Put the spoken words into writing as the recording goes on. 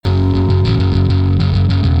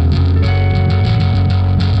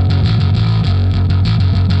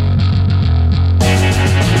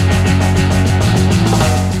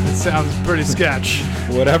sounds pretty sketch.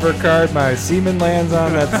 Whatever card my semen lands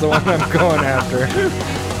on, that's the one I'm going after.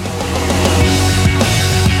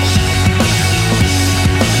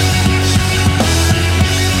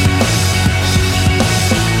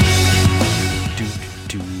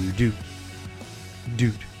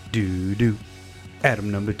 Do.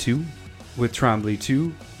 Adam number 2 with Trombley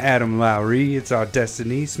 2. Adam Lowry, it's our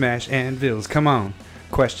destiny. Smash anvils. Come on.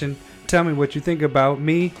 Question. Tell me what you think about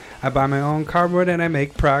me. I buy my own cardboard and I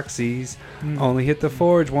make proxies. Only hit the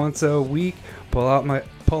forge once a week. Pull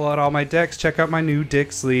out all my decks. Check out my new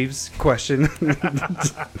dick sleeves. Question.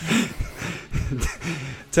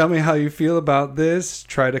 Tell me how you feel about this.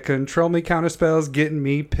 Try to control me. Counterspells getting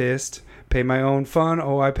me pissed. Pay my own fun.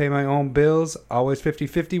 Oh, I pay my own bills. Always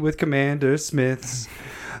 50-50 with Commander Smiths.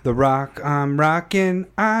 The rock I'm rocking,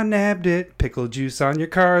 I nabbed it. Pickle juice on your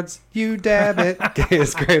cards, you dab it.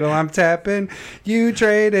 Chaos Cradle I'm tapping, you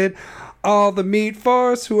traded. All the meat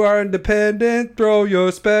force who are independent, throw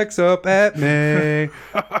your specs up at me.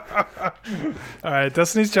 All right,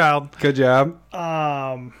 Destiny's Child. Good job.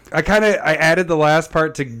 I added the last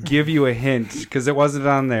part to give you a hint because it wasn't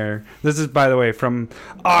on there. This is, by the way, from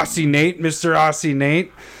Aussie Nate, Mr. Aussie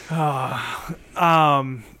Nate.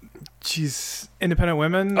 Jeez, Independent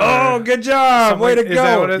Women. Oh, good job! Way to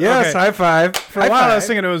go! Yes, okay. High five. For a while, I was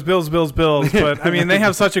thinking it was Bills, but I mean, they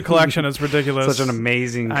have such a collection; it's ridiculous. Such an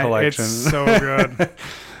amazing collection. It's so good.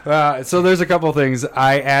 So there's a couple things.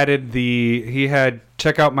 I added he had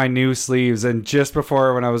check out my new sleeves, and just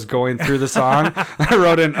before when I was going through the song, I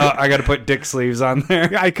wrote in, I got to put dick sleeves on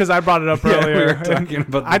there. Yeah, because I brought it up earlier. We were talking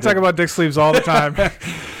about I talk about dick sleeves all the time.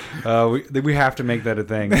 We have to make that a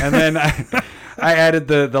thing. And then I added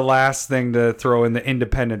the last thing to throw in, the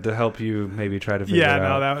independent, to help you maybe try to figure it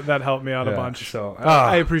out. Yeah, no, that helped me out a bunch. So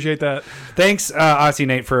I appreciate that. Thanks, Aussie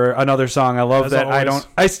Nate, for another song. I love that. Always.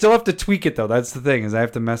 I still have to tweak it, though. That's the thing, is I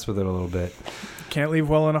have to mess with it a little bit. Can't leave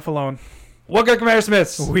well enough alone. Welcome, Commander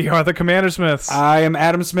Smiths. We are the Commander Smiths. I am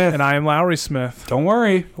Adam Smith. And I am Lowry Smith. Don't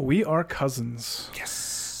worry. We are cousins.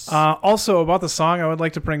 Yes. Also, about the song, I would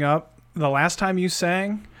like to bring up, the last time you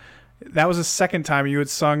sang, that was the second time you had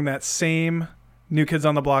sung that same New Kids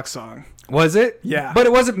on the Block song. Was it? Yeah. But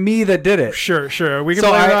it wasn't me that did it. Sure. We can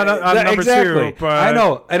blame it on number exactly. 2. But I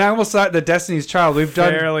know. And I almost thought the Destiny's Child. We've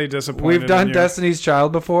done Destiny's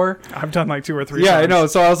Child before. I've done like 2 or 3 Yeah, songs. I know.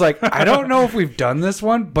 So I was like, I don't know if we've done this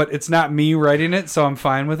one, but it's not me writing it, so I'm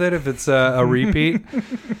fine with it if it's a repeat.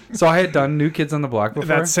 So I had done New Kids on the Block before.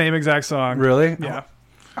 That same exact song. Really? Yeah.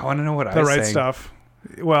 I want to know what I sang. The right sang. stuff.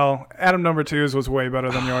 Well, Adam number 2's was way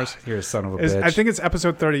better than yours. You're a son of a bitch. I think it's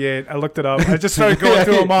episode 38. I looked it up. I just started going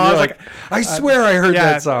through them all. I was like, I swear I heard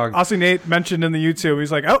that song. Aussie Nate mentioned in the YouTube.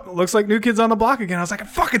 He's like, oh, looks like New Kids on the Block again. I was like, I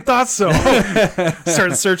fucking thought so.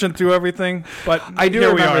 Started searching through everything. But I do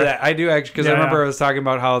remember that. I do actually, because I remember I was talking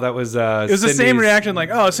about how that was. It was the same reaction, like,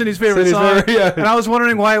 oh, Cindy's favorite song. And I was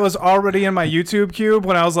wondering why it was already in my YouTube cube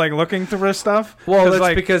when I was like looking through stuff. Well,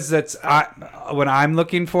 that's because when I'm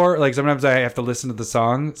looking for, like, sometimes I have to listen to the song.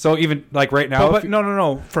 So even like right now, but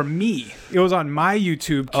no. For me, it was on my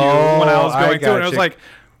YouTube queue when I was going through it. It was like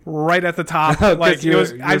right at the top. Like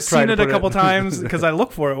I've seen it a couple times because I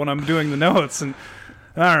look for it when I'm doing the notes. And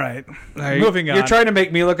all right, moving on. You're trying to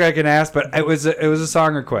make me look like an ass, but it was a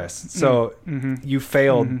song request. So you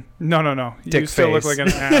failed. No. You still look like an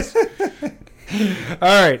ass. All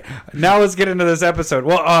right, now let's get into this episode.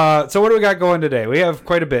 Well, so what do we got going today? We have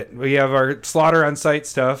quite a bit. We have our Slaughter on Sight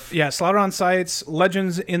stuff. Yeah, Slaughter on Sights,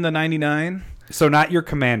 Legends in the 99. So not your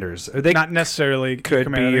commanders. They not necessarily could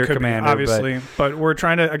be your commander, obviously. But we're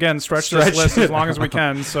trying to, again, stretch this list as long as we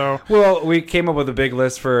can. So well, we came up with a big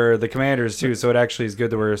list for the commanders, too, so it actually is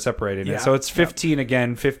good that we're separating it. So it's 15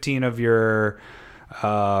 again, 15 of your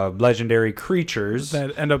legendary creatures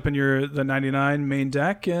that end up in the 99 main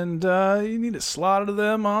deck, and you need to slaughter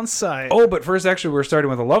them on sight. Oh, but first, actually, we're starting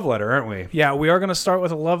with a love letter, aren't we? Yeah, we are going to start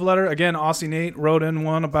with a love letter. Again, Aussie Nate wrote in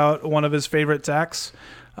one about one of his favorite decks.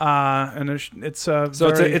 And it's an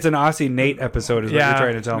Aussie Nate episode is what you're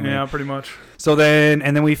trying to tell me. Yeah, pretty much. So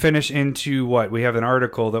then we finish into what? We have an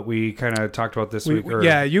article that we kind of talked about this week.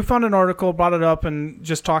 Yeah, you found an article, brought it up, and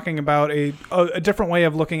just talking about a different way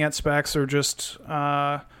of looking at specs, or just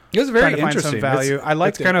it was very interesting. Some value. I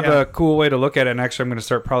liked it. It's kind of a cool way to look at it, and actually I'm going to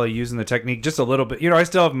start probably using the technique just a little bit. I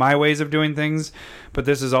still have my ways of doing things, but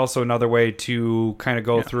this is also another way to kind of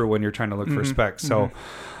go through when you're trying to look for specs. So,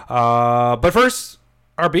 but first,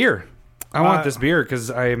 our beer. I want this beer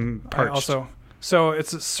because I'm parched. So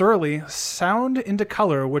it's Surly Sound into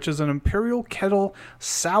Color, which is an Imperial Kettle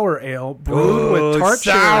Sour Ale brewed with tart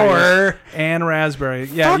cherries and raspberry.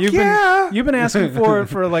 Yeah, you've been asking for it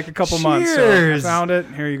for like a couple months. So I found it.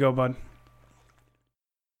 Here you go, bud.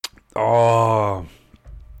 Oh,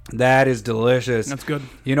 that is delicious. That's good.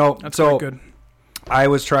 You know, that's so good. I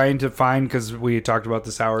was trying to find, because we talked about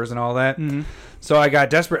the sours and all that. Mm-hmm. So I got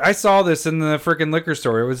desperate. I saw this in the freaking liquor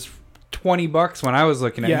store. It was $20 when I was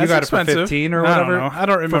looking at it. You got expensive. It for 15 or whatever. I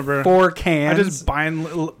don't remember. For 4 cans. I just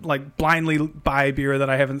blindly buy beer that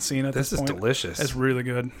I haven't seen at this point. This is delicious. It's really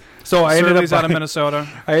good. So I ended up buying, out of Minnesota.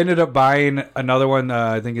 I ended up buying another one.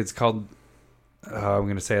 I think it's called. I'm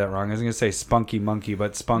going to say that wrong. I was going to say Spunky Monkey,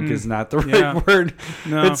 but spunk is not the right word.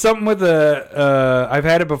 No. It's something with a. I've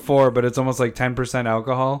had it before, but it's almost like 10%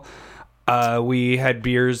 alcohol. We had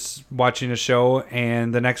beers watching a show,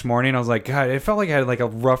 and the next morning I was like, God, it felt like I had like a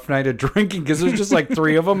rough night of drinking because there's just like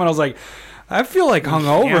 3 of them, and I was like, I feel like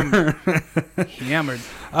hungover. Hammered.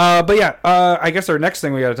 But yeah, I guess our next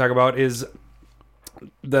thing we got to talk about is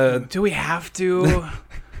Do we have to?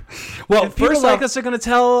 Well, if people like us are going to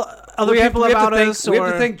tell other people about us. We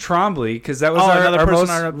have to thank Trombly, because that was our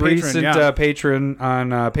most recent patron on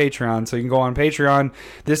Patreon. So you can go on Patreon.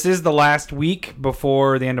 This is the last week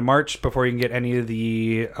before the end of March, before you can get any of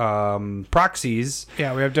the proxies.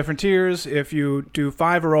 Yeah, we have different tiers. If you do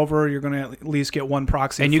 5 or over, you're going to at least get 1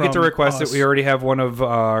 proxy. And you get to request us. it. We already have one of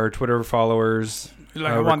our Twitter followers.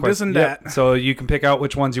 I want this and that. Yep. So you can pick out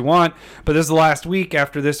which ones you want. But this is the last week.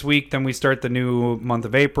 After this week, then we start the new month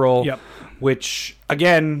of April. Yep. Which,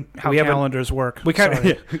 again, how calendars work. We kind of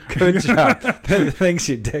good job. Thanks,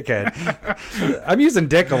 you dickhead. I'm using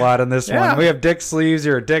dick a lot on this one. We have dick sleeves.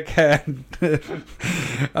 You're a dickhead.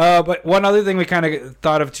 But one other thing we kind of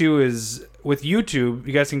thought of too is with YouTube.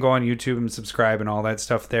 You guys can go on YouTube and subscribe and all that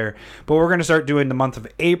stuff there. But we're going to start doing the month of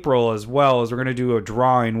April as well. As we're going to do a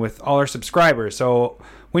drawing with all our subscribers. So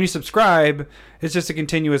when you subscribe, it's just a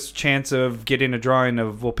continuous chance of getting a drawing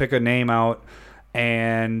of. We'll pick a name out.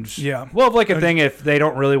 And we'll have like a thing. If they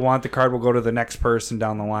don't really want the card, we'll go to the next person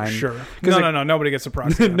down the line. Sure. No. Nobody gets a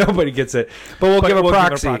proxy. Nobody gets it. But we'll give a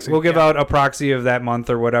proxy. We'll give out a proxy of that month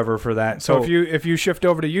or whatever for that. So if you shift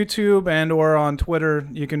over to YouTube and or on Twitter,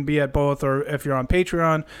 you can be at both. Or if you're on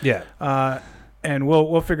Patreon, and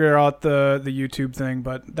we'll figure out the YouTube thing.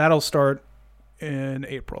 But that'll start in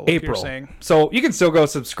April. You're saying. So you can still go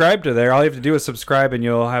subscribe to there. All you have to do is subscribe, and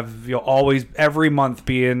you'll always every month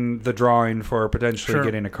be in the drawing for potentially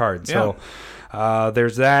getting a card. So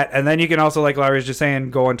there's that. And then you can also, like Larry was just saying,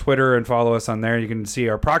 go on Twitter and follow us on there. You can see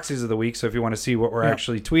our proxies of the week. So if you want to see what we're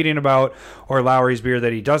actually tweeting about, or Lowry's beer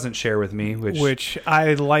that he doesn't share with me, which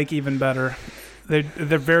I like even better. They're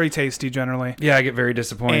very tasty generally. Yeah, I get very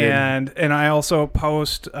disappointed. And I also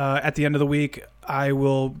post at the end of the week, I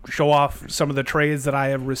will show off some of the trades that I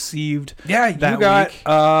have received. Yeah, you got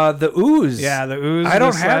the ooze. Yeah, the ooze. I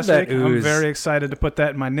don't have that ooze. I'm very excited to put that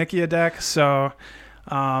in my Nikia deck. So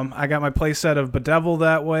I got my play set of Bedevil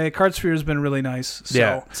that way. Cardsphere has been really nice.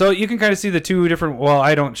 So. So you can kind of see the 2 different. Well,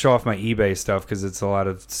 I don't show off my eBay stuff because it's a lot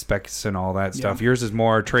of specs and all that stuff. Yours is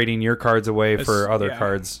more trading your cards away for other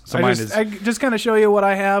cards. So I just kind of show you what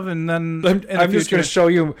I have, and then I'm just going to show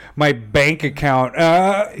you my bank account.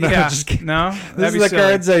 This is the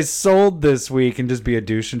cards I sold this week, and just be a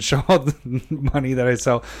douche and show all the money that I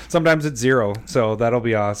sell. Sometimes it's 0, so that'll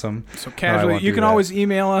be awesome. So casually, you can always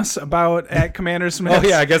email us at Commander Smith. Oh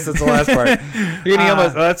yeah, I guess that's the last part. You can email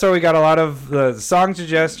us. That's where we got a lot of the song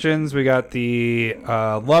suggestions. We got the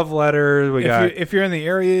love letter. If you're in the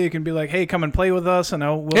area, you can be like, "Hey, come and play with us," and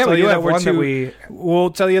we'll tell you that we'll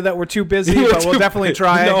tell you that we're too busy, but we'll definitely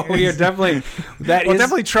try. No, we are definitely we'll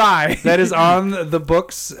definitely try. That is on the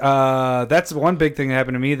books. That's one big thing that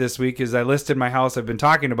happened to me this week. Is I listed my house. I've been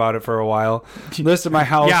talking about it for a while. Listed my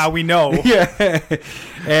house. Yeah, we know.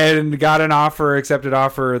 And got an accepted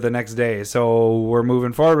offer the next day. So we're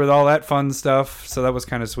moving forward with all that fun stuff. So that was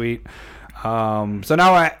kind of sweet. So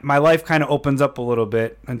now my life kind of opens up a little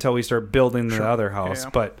bit until we start building the other house.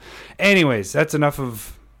 But anyways, that's enough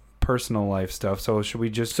of personal life stuff. So should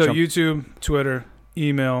we just YouTube, Twitter,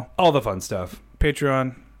 email, all the fun stuff,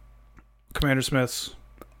 Patreon, Commander Smiths,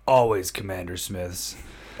 always Commander Smiths,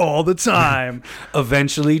 all the time.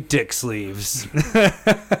 Eventually Dick Sleeves.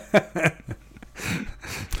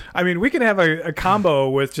 I mean, we could have a combo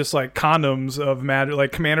with just like condoms of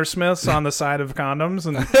like Commander Smiths on the side of condoms,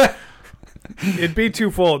 and it'd be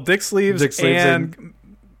twofold: Dick Sleeves and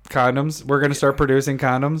condoms. We're gonna start producing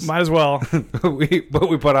condoms. Might as well. What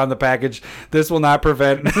we put on the package. This will not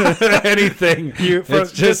prevent anything.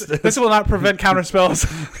 This will not prevent counter spells.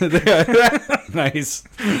 Nice.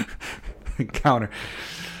 Counter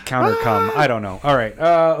come. I don't know. All right.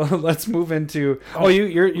 Let's move into.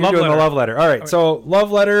 You're doing the love letter. All right. So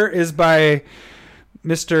love letter is by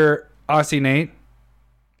Mr. Aussie Nate,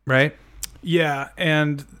 right? Yeah,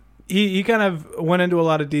 and he kind of went into a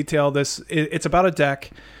lot of detail. It's about a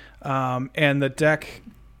deck. And the deck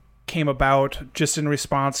came about just in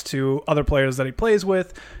response to other players that he plays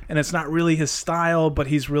with, and it's not really his style, but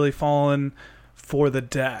he's really fallen for the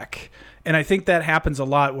deck. And I think that happens a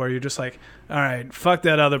lot where you're just like, all right, fuck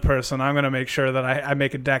that other person. I'm going to make sure that I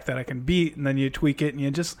make a deck that I can beat, and then you tweak it, and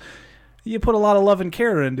you put a lot of love and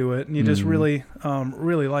care into it, and you just really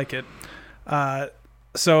like it.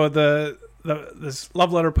 So this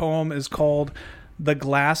love letter poem is called The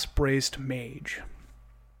Glass-Braced Mage.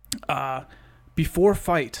 Before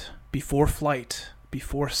fight, before flight,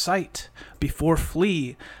 before sight, before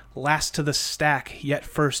flee, last to the stack, yet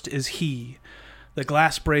first is he. The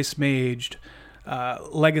glass-braced mage,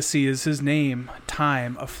 legacy is his name,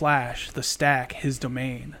 time a flash, the stack his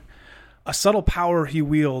domain. A subtle power he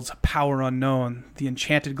wields, power unknown, the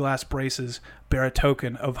enchanted glass braces bear a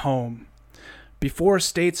token of home. Before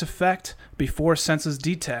states affect, before senses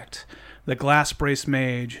detect, the glass-braced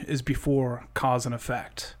mage is before cause and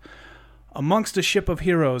effect. Amongst a ship of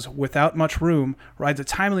heroes, without much room, rides a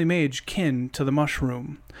timely mage kin to the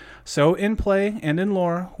mushroom. So in play and in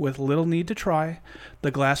lore, with little need to try,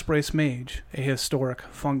 the glass-braced mage, a historic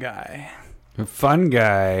fungi. A fun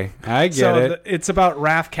guy. I get it. It's about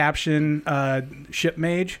Wrath Caption Ship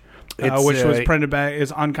Mage, which was printed back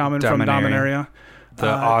is uncommon from Dominaria. The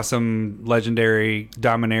awesome legendary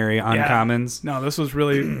Dominaria uncommons. No, this was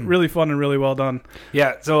really, really fun and really well done.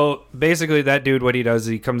 Yeah, so basically that dude, what he does,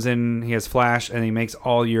 he comes in, he has flash, and he makes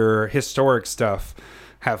all your historic stuff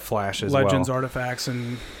have flash as Legends, artifacts,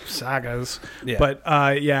 and sagas. Yeah. But,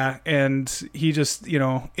 and he just,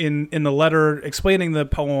 in the letter explaining the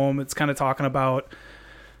poem, it's kind of talking about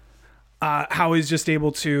how he's just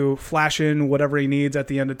able to flash in whatever he needs at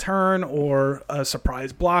the end of turn or a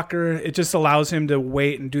surprise blocker. It just allows him to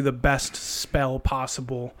wait and do the best spell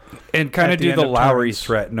possible. And kind of do the Lowry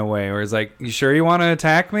threat in a way where he's like, you sure you want to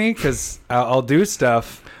attack me? Because I'll do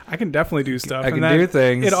stuff. I can definitely do stuff. I can do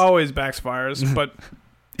things. It always backfires. But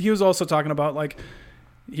he was also talking about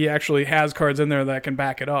he actually has cards in there that can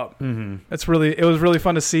back it up. Mm-hmm. It was really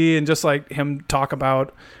fun to see, and just him talk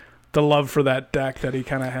about the love for that deck that he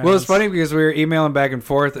kind of has. Well, it's funny because we were emailing back and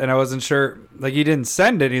forth, and I wasn't sure. He didn't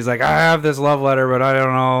send it. He's like, I have this love letter, but I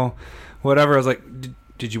don't know, whatever. I was like,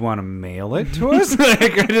 did you want to mail it to us? I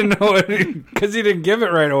didn't know because he didn't give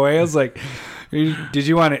it right away. I was like, did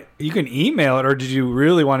you want it? You can email it, or did you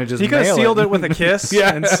really want to just? He could have sealed it with a kiss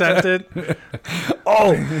and sent it.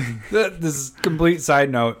 Oh, this is complete side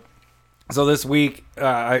note. So this week,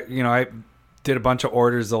 I did a bunch of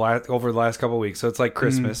orders over the last couple of weeks. So it's like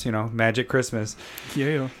Christmas, Magic Christmas.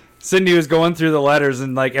 Yeah. Cindy was going through the letters,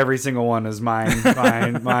 and every single one is mine.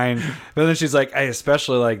 But then she's like, I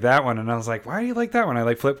especially like that one. And I was like, why do you like that one?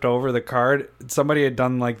 I flipped over the card. Somebody had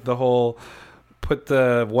done the whole put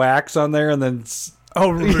the wax on there and then... Oh,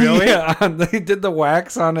 really? Yeah, they did the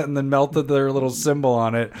wax on it and then melted their little symbol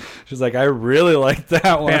on it. She's like, I really like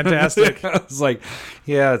that one. Fantastic. I was like,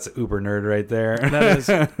 yeah, it's uber nerd right there. That is.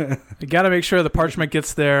 You got to make sure the parchment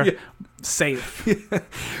gets there safe. Yeah.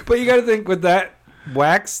 But you got to think with that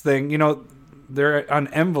wax thing, they're on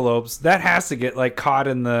envelopes. That has to get caught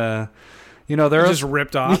in the... they're just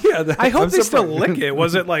ripped off. Yeah, I hope they still lick it.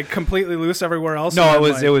 Was it completely loose everywhere else? No, it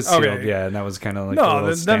was sealed. Okay. Yeah, and that was kind of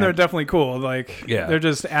then they're definitely cool. They're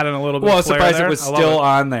just adding a little bit. Well, I was surprised it was still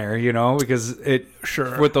on there. Because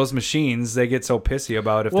with those machines they get so pissy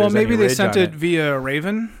about if. Well, there's maybe any they ridge sent on it via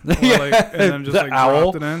Raven. And then just the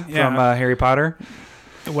owl dropped it in. from Harry Potter.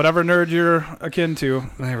 Whatever nerd you're akin to.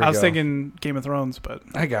 I was thinking Game of Thrones, but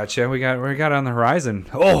I gotcha. We got it on the horizon.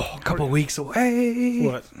 Oh, a couple weeks away.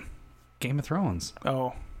 What? Game of Thrones.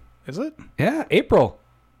 Oh, is it? Yeah, April.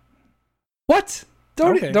 What?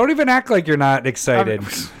 Don't even act like you're not excited.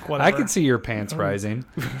 I can see your pants rising.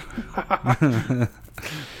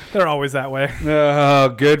 They're always that way. Oh,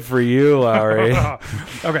 good for you, Lowry. Okay.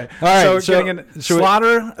 All right. So getting in,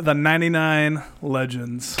 Slaughter the 99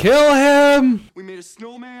 Legends. Kill him. We made a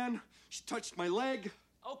snowman. She touched my leg.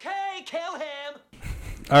 Okay, kill him.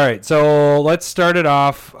 All right. So let's start it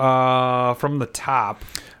off from the top.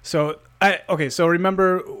 So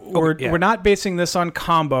remember, we're not basing this on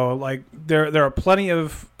combo. There are plenty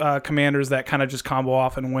of commanders that kind of just combo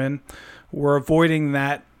off and win. We're avoiding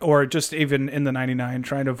that, or just even in the 99,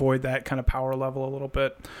 trying to avoid that kind of power level a little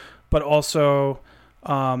bit. But also,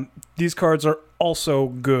 these cards are also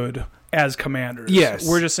good as commanders. Yes.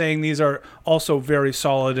 We're just saying these are also very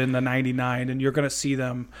solid in the 99, and you're going to see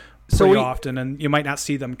them pretty often, and you might not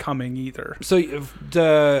see them coming either. So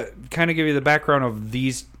to kind of give you the background of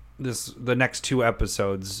the next two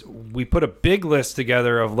episodes, we put a big list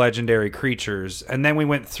together of legendary creatures, and then we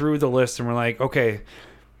went through the list and we're like, okay,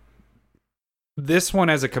 this one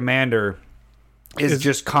as a commander is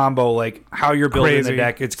just combo, like how you're building crazy. the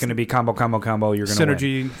deck. It's going to be combo. You're going to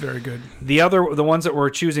synergy, win. very good. The ones that we're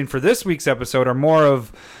choosing for this week's episode are more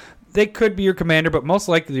of, they could be your commander, but most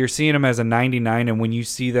likely you're seeing them as a 99, and when you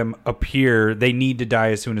see them appear, they need to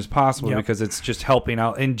die as soon as possible because it's just helping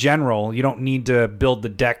out. In general, you don't need to build the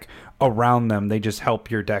deck around them. They just help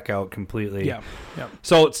your deck out completely. Yeah.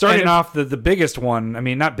 So starting off, the biggest one, I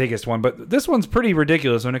mean, not biggest one, but this one's pretty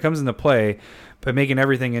ridiculous when it comes into play by making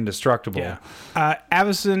everything indestructible. Yeah.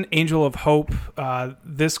 Avacyn, Angel of Hope.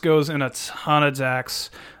 This goes in a ton of decks.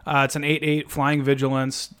 It's an 8/8 flying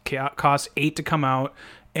vigilance, costs 8 to come out,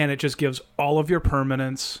 and it just gives all of your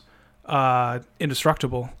permanents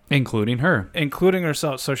indestructible. Including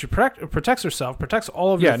herself. So she protects herself, protects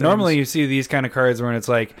all of your things. Normally you see these kind of cards when it's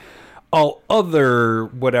like, all other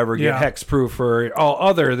whatever, get hexproof, or all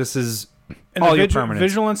other, this is and all your permanents.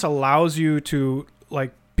 Vigilance allows you to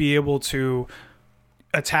like be able to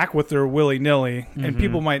attack with their willy-nilly, and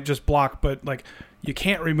people might just block, but like you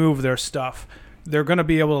can't remove their stuff. They're going to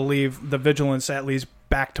be able to leave the Vigilance at least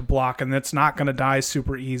back to block, and it's not going to die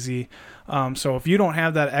super easy. So if you don't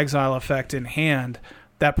have that exile effect in hand,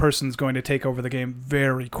 that person's going to take over the game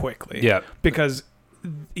very quickly. Yeah. Because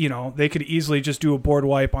they could easily just do a board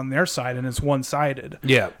wipe on their side, and it's one-sided.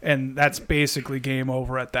 Yeah. And that's basically game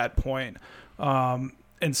over at that point. And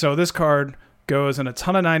so this card goes in a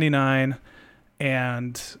ton of 99,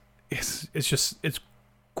 and it's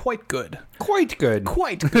quite good. Quite good.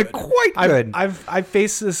 Quite good. I've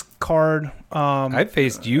faced this card. I've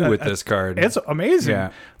faced you with this card. It's amazing.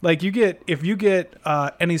 Yeah. Like if you get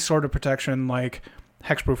any sort of protection like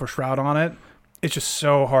Hexproof or Shroud on it, it's just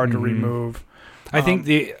so hard to remove. I think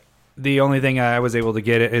the only thing I was able to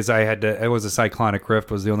get it is it was a Cyclonic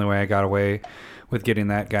Rift was the only way I got away with getting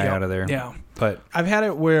that guy out of there. Yeah. But I've had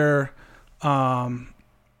it where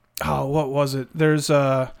what was it? There's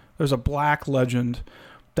a black legend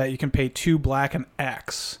that you can pay 2 black and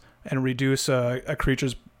X and reduce a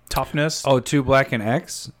creature's toughness. Oh, 2 black and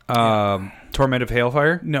X? Torment of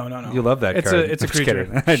Hailfire? No. You love that card. It's a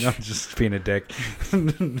creature. I'm just being a dick.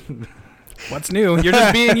 What's new? You're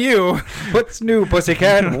just being you. What's new,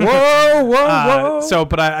 pussycat? Whoa. So,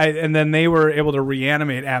 but and then they were able to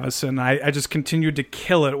reanimate Avacyn. I just continued to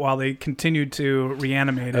kill it while they continued to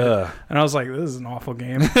reanimate it. And I was like, this is an awful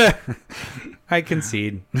game. I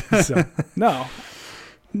concede. So, no.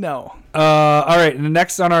 All right. The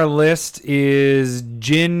next on our list is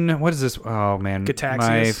Jin. What is this? Oh, man. Gitaxias.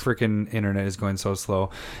 My freaking internet is going so slow.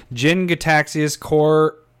 Jin Gitaxias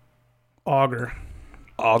Core Augur.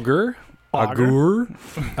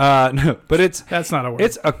 No, but that's not a word.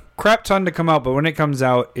 It's a crap ton to come out, but when it comes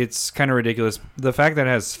out, it's kind of ridiculous. The fact that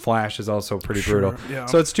it has flash is also pretty brutal. Yeah.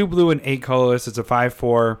 So it's 2 blue and 8 colorless. It's a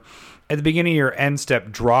 5/4. At the beginning of your end step,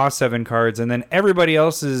 draw 7 cards, and then everybody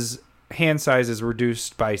else's hand size is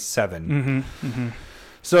reduced by 7.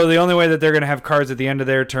 So the only way that they're going to have cards at the end of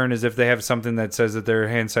their turn is if they have something that says that their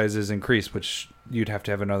hand size is increased, which you'd have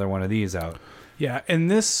to have another one of these out. Yeah, and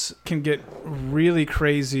this can get really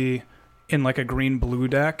crazy in like a green-blue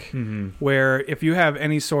deck, where if you have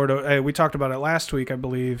any sort of... we talked about it last week, I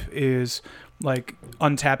believe, is like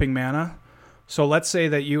untapping mana. So let's say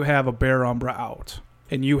that you have a Bear Umbra out,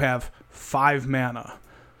 and you have 5 mana.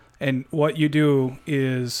 And what you do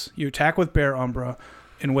is you attack with Bear Umbra,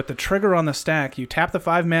 and with the trigger on the stack, you tap the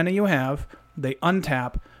 5 mana you have, they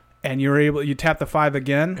untap, and you tap the 5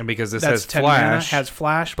 again. And because this has 10 flash, mana, has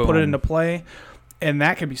flash, boom. Put it into play. And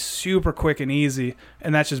that can be super quick and easy,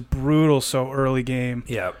 and that's just brutal so early game.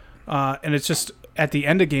 Yeah. And it's just at the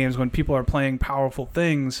end of games when people are playing powerful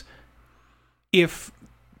things, if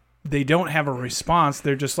they don't have a response,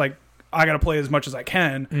 they're just like, I got to play as much as I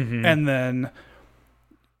can, and then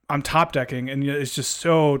I'm top decking, and it's just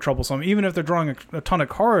so troublesome. Even if they're drawing a ton of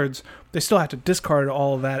cards, they still have to discard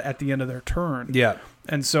all of that at the end of their turn. Yeah.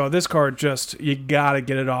 And so this card you got to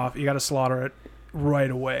get it off. You got to slaughter it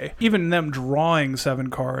right away. Even them drawing 7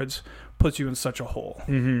 cards puts you in such a hole.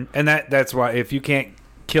 And that's why if you can't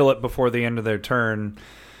kill it before the end of their turn,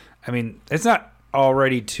 I mean, it's not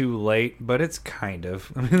already too late, but it's kind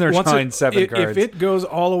of. I mean, they're drawing 7 cards. If it goes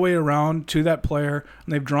all the way around to that player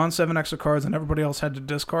and they've drawn 7 extra cards and everybody else had to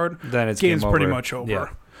discard, then it's game's game pretty over. much over. Yeah.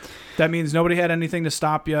 That means nobody had anything to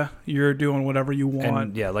stop you. You're doing whatever you want.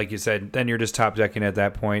 And yeah, like you said, then you're just top decking at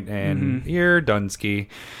that point, and you're done ski.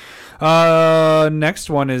 Next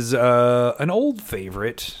one is an old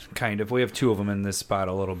favorite, kind of. We have 2 of them in this spot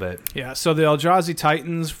a little bit. Yeah, so the Eldrazi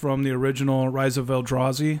Titans from the original Rise of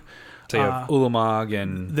Eldrazi. So you have Ulamog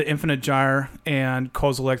and... the Infinite Gyre and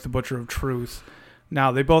Kozilek, the Butcher of Truth.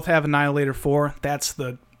 Now, they both have Annihilator 4. That's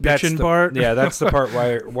the bitchin' part. Yeah, that's the part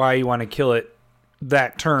why you want to kill it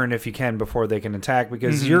that turn if you can before they can attack,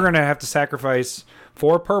 because you're going to have to sacrifice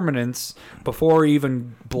 4 permanents before you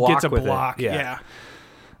even block with it. Yeah.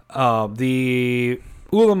 The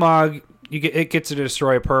Ulamog, it gets to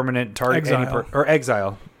destroy a permanent target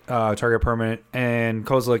exile target permanent, and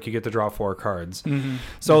Kozilek you get to draw 4 cards.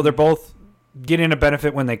 So they're both getting a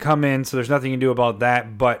benefit when they come in, so there's nothing you can do about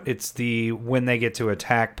that, but it's the when they get to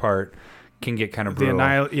attack part can get kind of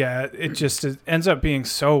brutal. It ends up being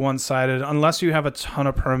so one-sided unless you have a ton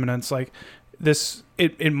of permanents. Like this,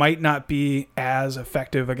 it might not be as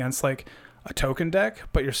effective against like a token deck,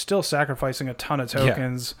 but you're still sacrificing a ton of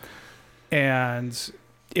tokens. And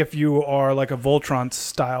if you are like a Voltron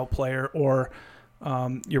style player, or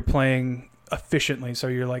you're playing efficiently, so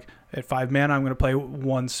you're like at 5 mana I'm going to play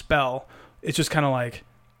 1 spell, it's just kind of like,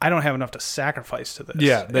 I don't have enough to sacrifice to this.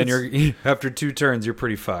 Yeah, then you're after 2 turns you're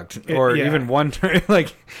pretty fucked, or even 1 turn.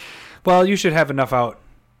 Like, well, you should have enough out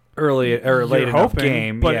early or late enough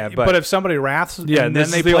game. But if somebody wraths, and then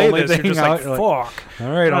they play this, you're just like, fuck.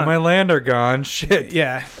 All right, all my land are gone. Shit.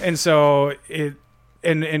 Yeah, and so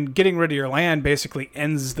and getting rid of your land basically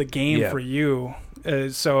ends the game for you.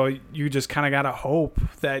 So you just kind of gotta hope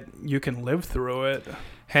that you can live through it.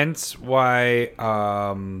 Hence why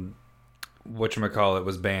whatchamacallit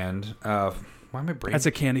was banned. Why am I brain? That's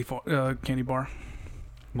a candy bar.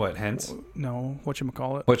 What, Hence? No,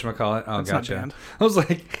 whatchamacallit. Whatchamacallit? Oh, that's gotcha. not banned. I was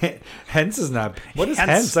like, Hence is not... What is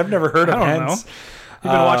Hence? I've never heard of Hence. Know.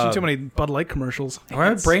 You've been watching too many Bud Light commercials. Why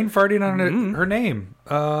am I brain farting on her name?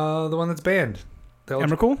 The one that's banned.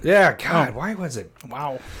 Emrakul? Yeah, God, why was it?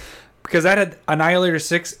 Wow. Because that had Annihilator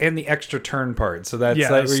 6 and the extra turn part. So that's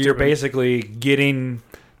like where you're basically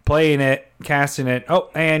playing it, casting it. Oh,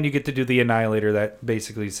 and you get to do the Annihilator that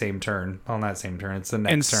basically same turn. Well, not same turn. It's the next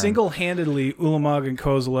turn. And single-handedly, Ulamog and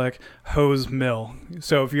Kozilek hose mill.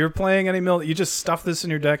 So if you're playing any mill, you just stuff this in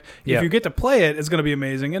your deck. If you get to play it, it's going to be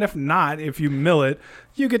amazing. And if not, if you mill it,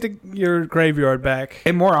 you get your graveyard back.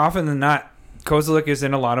 And more often than not, Kozilek is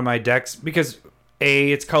in a lot of my decks because...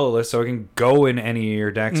 it's colorless, so it can go in any of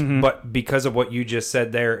your decks. But because of what you just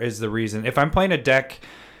said, there is the reason. If I'm playing a deck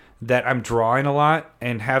that I'm drawing a lot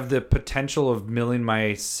and have the potential of milling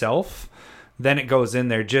myself, then it goes in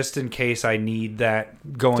there just in case I need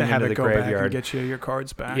that going into the graveyard. Back and get you your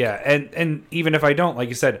cards back. Yeah, and even if I don't, like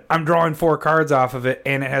you said, I'm drawing 4 cards off of it,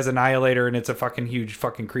 and it has Annihilator, and it's a fucking huge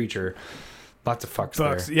fucking creature. Lots of fucks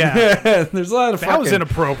there. Yeah. There's a lot of that was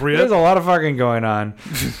inappropriate. There's a lot of fucking going on.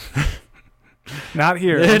 Not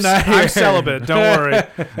here. I'm celibate. Don't worry.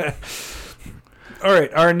 All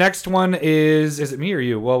right. Our next one is it me or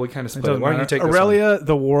you? Well, we kind of split. Why don't you take Aurelia,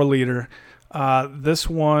 the War Leader. This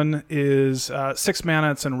one is 6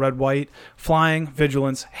 mana. It's in red-white. Flying,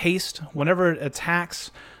 vigilance, haste. Whenever it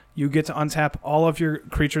attacks, you get to untap all of your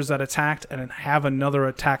creatures that attacked and then have another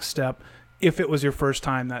attack step if it was your first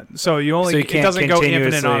time. It doesn't go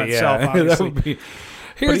infinite on itself, obviously.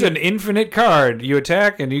 Here's an infinite card. You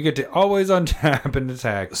attack, and you get to always untap and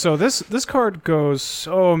attack. So this card goes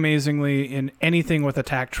so amazingly in anything with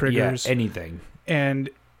attack triggers. Yeah, anything. And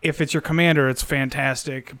if it's your commander, it's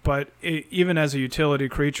fantastic. But even as a utility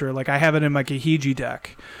creature, like I have it in my Kahiji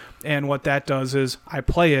deck. And what that does is I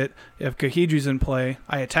play it. If Kahiji's in play,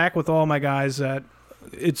 I attack with all my guys that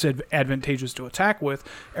it's advantageous to attack with.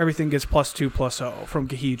 Everything gets +2/+0 from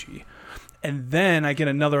Kahiji. And then I get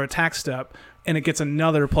another attack step, and it gets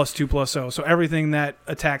another +2/+0. So everything that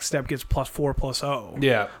attack step gets +4/+0.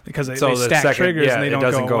 Yeah. Because they stack triggers and they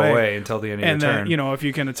don't go away until the end of your turn. And then, if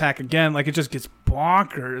you can attack again, like it just gets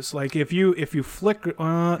bonkers. Like if you flicker...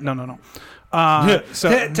 no. So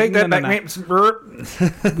take that back.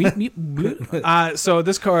 So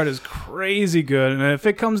this card is crazy good, and if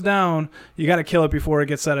it comes down, you got to kill it before it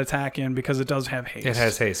gets that attack in because it does have haste. It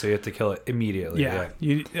has haste, so you have to kill it immediately. Yeah.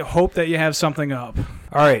 You hope that you have something up.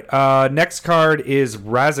 All right. Next card is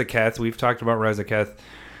Razaketh. We've talked about Razaketh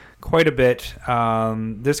quite a bit.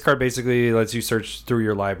 This card basically lets you search through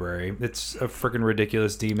your library. It's a freaking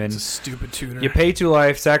ridiculous demon. It's a stupid tutor. You pay 2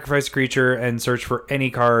 life, sacrifice creature, and search for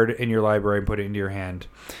any card in your library and put it into your hand.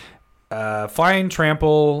 Flying,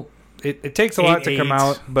 trample. It takes a lot to come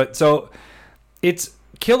out, but so it's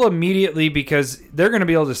kill immediately because they're going to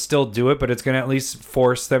be able to still do it, but it's going to at least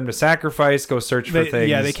force them to sacrifice, go search for things.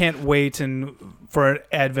 Yeah, they can't wait for an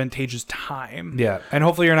advantageous time. Yeah, and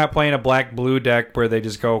hopefully you're not playing a black-blue deck where they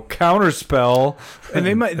just go counterspell. And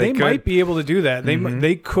they might be able to do that.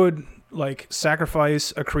 They could like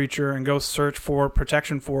sacrifice a creature and go search for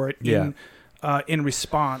protection for it in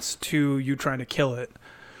response to you trying to kill it.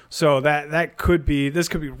 So this could be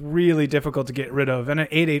really difficult to get rid of. And an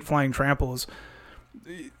 8/8 flying trample is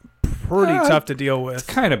pretty tough to deal with. It's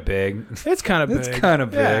kind of big. It's kind of big. It's kind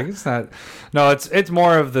of big. Yeah. It's not. No, it's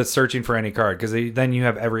more of the searching for any card because then you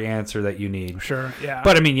have every answer that you need. Sure. Yeah.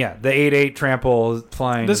 But I mean, yeah, the 8/8 trample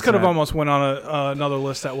flying. This could have almost went on another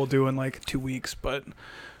list that we'll do in like 2 weeks, but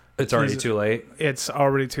it's already too late. It's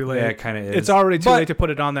already too late. Yeah, it kind of is. It's already too late to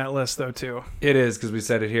put it on that list, though. Too. It is because we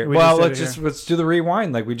said it here. We well, let's do the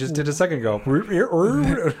rewind like we just did a second ago.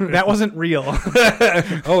 That wasn't real.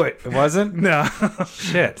 Oh, it wasn't. No,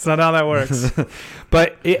 shit. It's not how that works.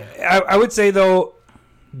 But I would say though,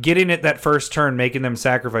 getting it that first turn, making them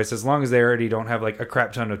sacrifice, as long as they already don't have like a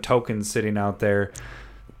crap ton of tokens sitting out there.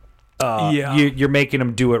 You're making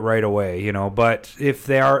them do it right away, you know. But if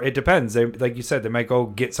they are, it depends. They, like you said, they might go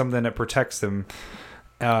get something that protects them,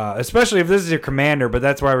 especially if this is your commander. But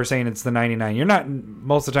that's why we're saying it's the 99. You're not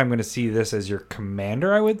most of the time going to see this as your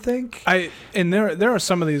commander, I would think. And there are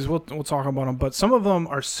some of these we'll talk about them, but some of them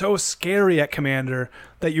are so scary at commander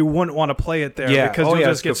that you wouldn't want to play it there because you'll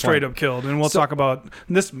just get straight up killed. And we'll talk about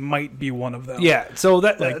this might be one of them. Yeah, so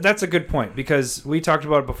that's a good point because we talked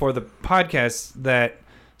about it before the podcast that.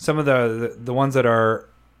 Some of the ones that are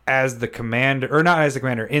as the commander, or not as the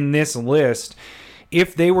commander, in this list,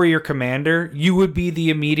 if they were your commander, you would be the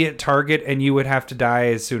immediate target and you would have to die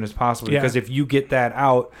as soon as possible. Yeah. Because if you get that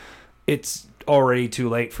out, it's already too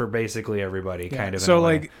late for basically everybody, kind of. So,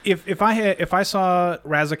 like, if I saw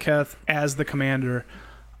Razaketh as the commander,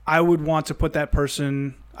 I would want to put that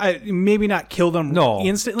person... maybe not kill them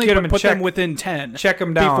instantly, but put them within 10. Check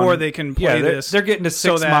them down before they can play this. They're getting to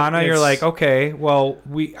 6 mana. You're like, okay, well,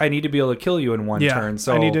 I need to be able to kill you in one turn.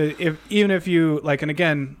 So I need to, even if you like, and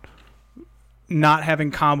again, not having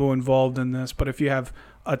combo involved in this, but if you have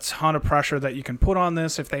a ton of pressure that you can put on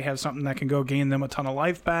this, if they have something that can go gain them a ton of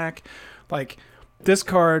life back, like this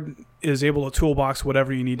card is able to toolbox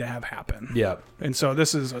whatever you need to have happen. Yeah, and so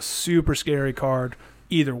this is a super scary card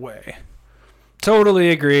either way. Totally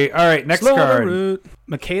agree. All right, next card.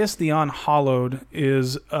 Mikaeus the Unhallowed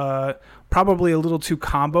is probably a little too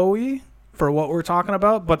combo-y for what we're talking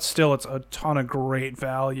about, but still it's a ton of great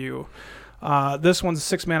value. This one's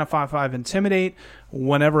 6 mana, 5/5 Intimidate.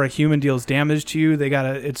 Whenever a human deals damage to you,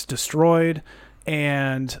 it's destroyed,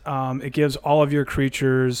 and it gives all of your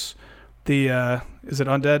creatures the is it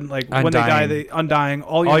undead? Like undying. When they die, they undying.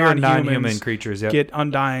 All your non-human creatures get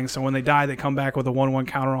undying. So when they die, they come back with a 1/1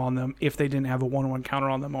 counter on them if they didn't have a 1/1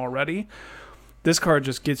 counter on them already. This card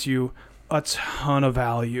just gets you a ton of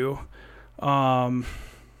value.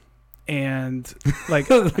 And like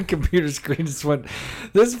the computer screen just went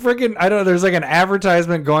this freaking I don't know, there's like an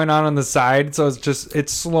advertisement going on the side, so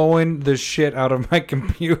it's slowing the shit out of my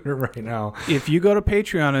computer right now. If you go to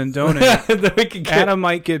Patreon and donate, Adam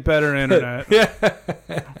might get better internet.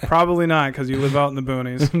 Probably not because you live out in the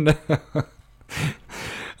boonies.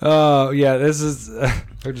 Yeah, this is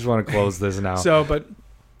I just want to close this now. So but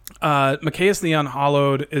Mikaeus the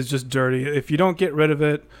Unhallowed is just dirty. If you don't get rid of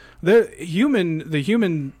it, the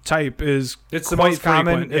human type is the most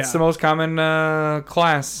common. Yeah. It's the most common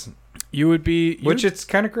class. Which it's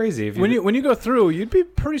kind of crazy. When you go through, you'd be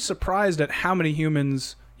pretty surprised at how many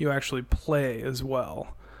humans you actually play as well.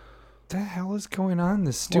 What the hell is going on?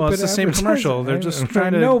 This stupid. Well, it's the same commercial. They're just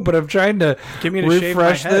trying to. No, but I'm trying to get me to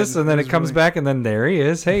refresh this, and then it comes back, and then there he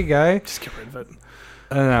is. Hey, guy. Just get rid of it.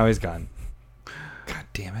 And now he's gone. God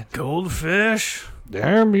damn it! Goldfish.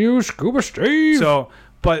 Damn you, Scuba Steve. So.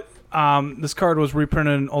 But this card was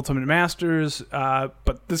reprinted in Ultimate Masters,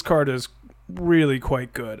 but this card is really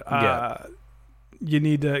quite good. You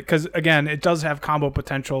need to, because again, it does have combo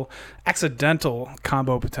potential, accidental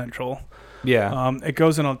combo potential. Yeah. It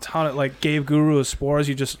goes in a ton of, like, Gave Guru of Spores.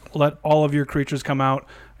 You just let all of your creatures come out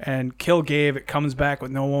and kill Gave. It comes back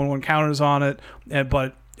with no 1/1 counters on it,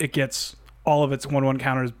 but it gets all of its 1/1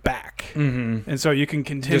 counters back. Mm-hmm. And so you can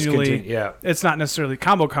continually... It's not necessarily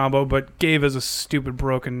combo, but Gave is a stupid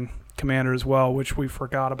broken commander as well, which we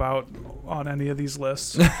forgot about on any of these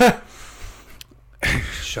lists.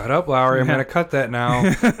 Shut up, Lowry. I'm going to cut that now.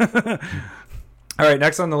 All right,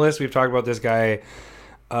 next on the list, we've talked about this guy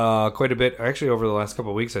quite a bit. Actually, over the last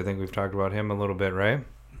couple of weeks, I think we've talked about him a little bit, right?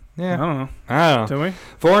 Yeah. I don't know. Do we?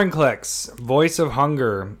 Vorinclex, Voice of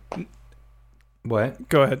Hunger. What?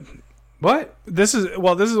 Go ahead. What? This is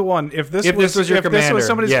the one. If this was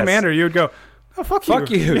somebody's commander, you would go, oh,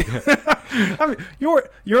 fuck you. I mean,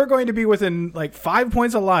 you're going to be within like 5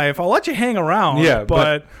 points of life. I'll let you hang around. Yeah,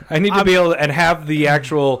 but I need to be able to, and have the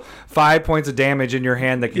actual 5 points of damage in your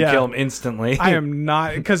hand that can kill him instantly. I am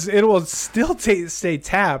not, because it will still stay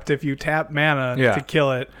tapped if you tap mana to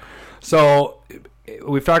kill it. So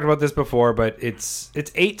we've talked about this before, but it's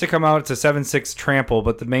 8 to come out. It's a 7/6 trample,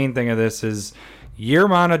 but the main thing of this is year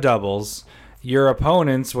mana doubles, your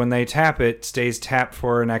opponents, when they tap it, stays tapped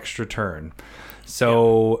for an extra turn.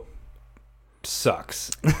 So,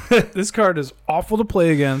 sucks. This card is awful to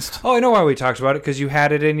play against. Oh, I know why we talked about it, because you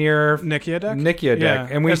had it in your Nikia deck? Nikia deck. Yeah,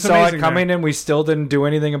 and we it's saw it amazing coming and we still didn't do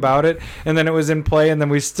anything about it. And then it was in play and then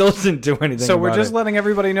we still didn't do anything So about we're just it. letting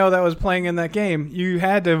everybody know that was playing in that game. You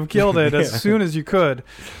had to have killed it as soon as you could.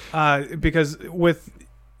 Because with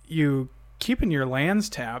you keeping your lands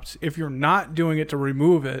tapped, if you're not doing it to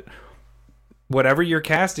remove it, whatever you're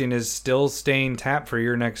casting is still staying tapped for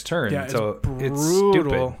your next turn. yeah, so it's stupid.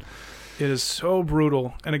 brutal. It is so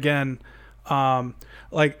brutal. And again,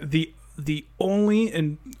 like the only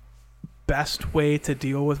and best way to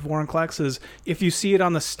deal with Vorinclex is if you see it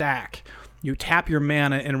on the stack, you tap your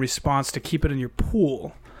mana in response to keep it in your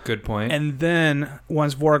pool. Good point. And then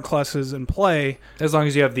once Vorinclex is in play, as long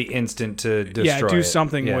as you have the instant to destroy do it.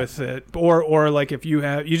 something with it. Or like if you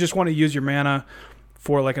just want to use your mana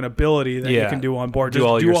for like an ability that you can do on board.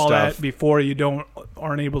 Just do all that before you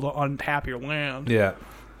aren't able to untap your land. Yeah.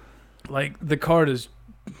 Like the card is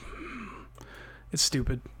it's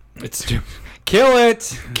stupid. It's stupid. Kill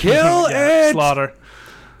it. Kill it. Slaughter.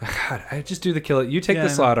 God, I just do the kill it. You take the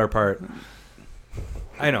slaughter part.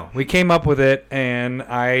 I know. We came up with it, and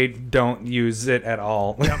I don't use it at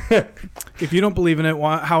all. Yep. If you don't believe in it,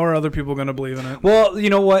 how are other people going to believe in it? Well,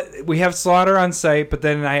 you know what? We have slaughter on site, but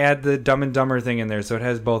then I add the Dumb and Dumber thing in there, so it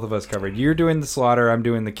has both of us covered. You're doing the slaughter. I'm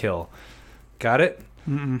doing the kill. Got it?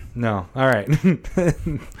 Mm-mm. No. All right.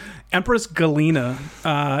 Empress Galena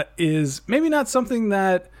is maybe not something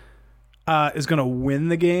that is going to win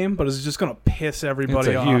the game, but is just going to piss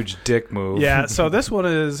everybody off. It's a huge dick move. Yeah, so this one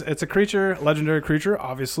it's a creature, legendary creature,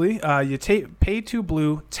 obviously. You pay 2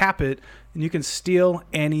 blue, tap it, and you can steal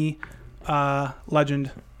any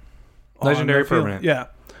legendary permanent. Yeah.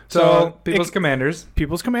 So people's commanders.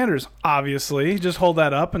 People's commanders, obviously. Just hold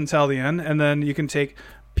that up until the end, and then you can take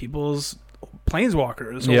people's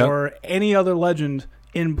planeswalkers or any other legend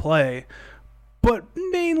in play. But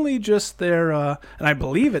mainly just their, and I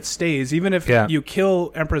believe it stays, even if you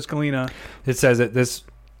kill Empress Galena. It says it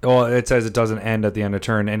doesn't end at the end of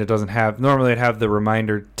turn, and it doesn't have, normally it'd have the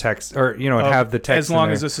reminder text, or, it'd have the text. As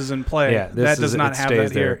long as this is in play. Yeah, that does not have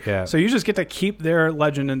that here. Yeah. So you just get to keep their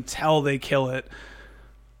legend until they kill it.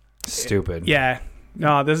 Stupid. Yeah.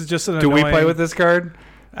 No, this is just an annoying... Do we play with this card?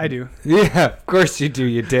 I do. Yeah, of course you do,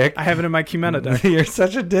 you dick. I have it in my Cumena deck. You're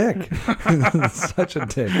such a dick. Such a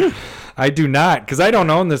dick. I do not, because I don't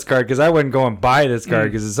own this card, because I wouldn't go and buy this card,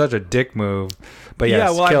 because it's such a dick move. But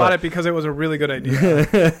yes, I bought it because it was a really good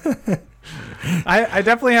idea. I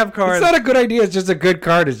definitely have cards. It's not a good idea. It's just a good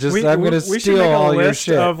card. It's just I'm going to steal all your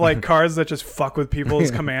shit. Of like cards that just fuck with people's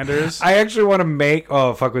commanders. I actually want to make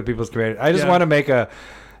fuck with people's commanders. I just want to make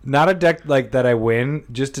not a deck like that I win,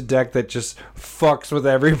 just a deck that just fucks with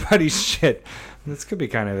everybody's shit. This could be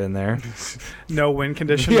kind of in there. No win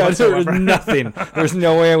condition. Yeah, whatsoever. there's nothing. There's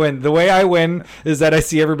no way I win. The way I win is that I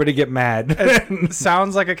see everybody get mad. It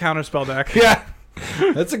sounds like a counterspell deck. Yeah.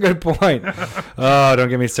 That's a good point. Oh, don't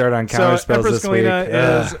get me started on counterspells this week. Empress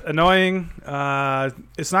Galena is annoying.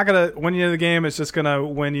 It's not going to win you the game. It's just going to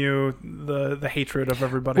win you the hatred of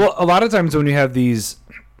everybody. Well, a lot of times when you have these,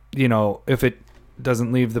 if it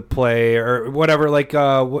doesn't leave the play or whatever, like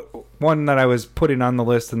one that I was putting on the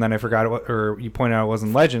list and then I forgot it, or you pointed out it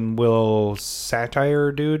wasn't legend, Willow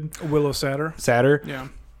Satyr, dude. Willow Satyr. Satyr. Yeah.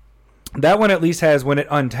 That one at least has, when it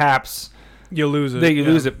untaps, you lose it. You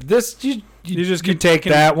lose it. This you just take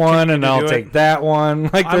that one and I'll take that one.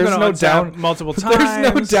 Like there's no down multiple times.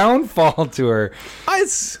 There's no downfall to her.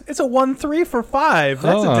 It's a 1/3 for 5.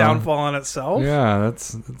 That's a downfall in itself. Yeah,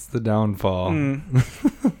 that's the downfall.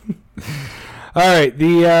 All right,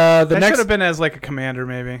 the next should have been as like a commander,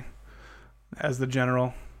 maybe, as the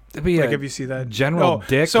general. Like if you see that general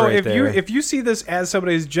dick. So right if you see this as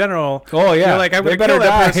somebody's general, you're like, I'm gonna kill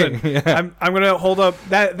that person. Yeah. I'm gonna hold up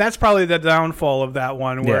that. That's probably the downfall of that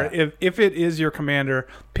one. Where if it is your commander,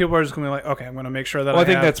 people are just gonna be like, okay, I'm gonna make sure that. I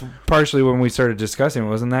think that's partially when we started discussing.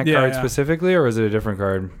 Wasn't that card specifically, or was it a different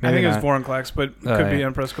card? Maybe I think it was Vorinclex, but could be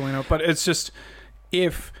Empress Galena. But it's just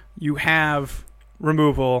if you have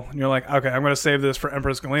removal and you're like, okay, I'm going to save this for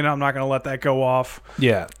Empress Galena. I'm not going to let that go off.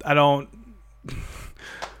 Yeah. I don't.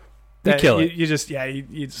 You kill it. You just,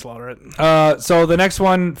 you slaughter it. So the next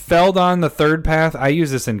one, Feldon, the third path. I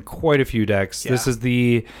use this in quite a few decks. Yeah. This is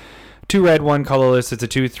the 2 red, 1 colorless. It's a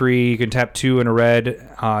 2/3. You can tap 2 and a red.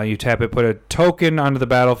 You tap it, put a token onto the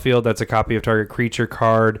battlefield. That's a copy of target creature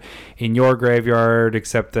card in your graveyard,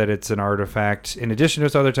 except that it's an artifact in addition to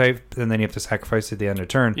its other type, and then you have to sacrifice it at the end of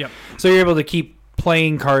turn. Yep. So you're able to keep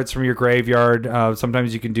playing cards from your graveyard.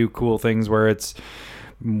 Sometimes you can do cool things where it's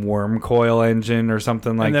worm coil engine or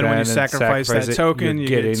something like that. And then when you sacrifice that token, you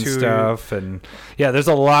get stuff. And yeah, there's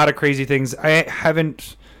a lot of crazy things. I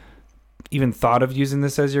haven't even thought of using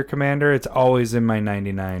this as your commander. It's always in my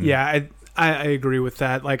 99. Yeah, I agree with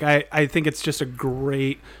that. Like I think it's just a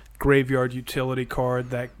great graveyard utility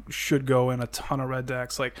card that should go in a ton of red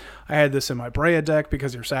decks. Like I had this in my Brea deck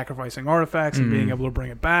because you're sacrificing artifacts and being able to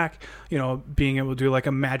bring it back. You know, being able to do like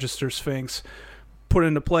a Magister Sphinx, put it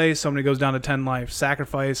into play, somebody goes down to 10 life,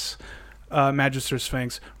 sacrifice Magister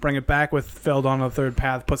Sphinx, bring it back with Felled on the Third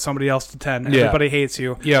Path, put somebody else to 10. Everybody hates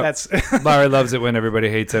you. Yeah, that's Larry loves it when everybody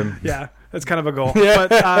hates him. Yeah, that's kind of a goal.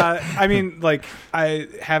 But I mean, like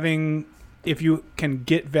if you can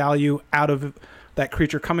get value out of that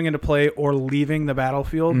creature coming into play or leaving the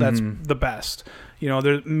battlefield, that's the best. You know,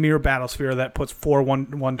 there's Mirror Battlesphere that puts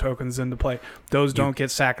 4/1 tokens into play. Those don't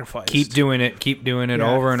get sacrificed. Keep doing it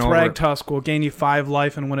over and over. Thrag Tusk will gain you 5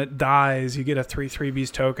 life, and when it dies, you get a 3/3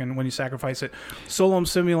 beast token when you sacrifice it. Solemn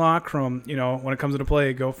Simulacrum, you know, when it comes into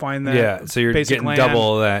play, go find that. Yeah, so you're basic getting land.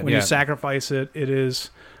 double of that. When you sacrifice it, it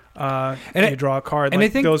is... you draw a card. And I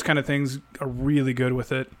think those kind of things are really good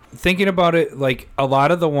with it. Thinking about it, like a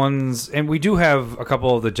lot of the ones, and we do have a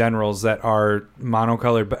couple of the generals that are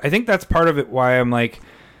monocolored, but I think that's part of it why I'm like,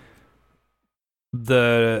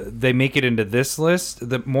 they make it into this list,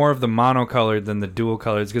 the more of the monocolored than the dual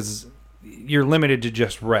colors, because you're limited to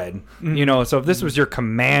just red. You know, so if this was your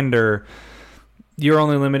commander, you're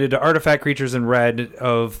only limited to artifact creatures in red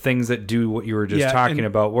of things that do what you were just talking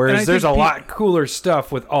about. Whereas there's a lot cooler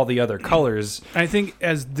stuff with all the other colors. I think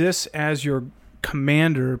as your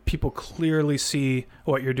commander, people clearly see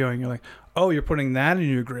what you're doing. You're like, oh, you're putting that in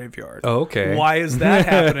your graveyard. Oh, okay. Why is that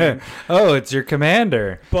happening? Oh, it's your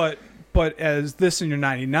commander. But as this in your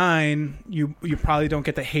 99, you probably don't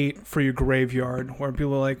get the hate for your graveyard, where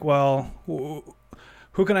people are like, well,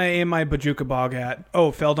 who can I aim my Bojuka Bog at?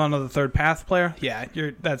 Oh, Felled onto the Third Path player? Yeah,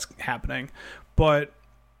 that's happening. But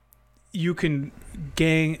you can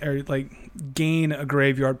gain a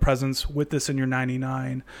graveyard presence with this in your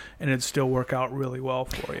 99, and it'd still work out really well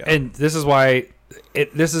for you. And this is why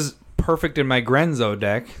this is perfect in my Grenzo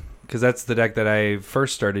deck, because that's the deck that I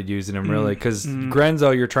first started using him, really. Because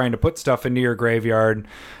Grenzo, you're trying to put stuff into your graveyard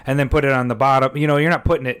and then put it on the bottom. You know, you're not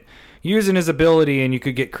putting it... Using his ability, and you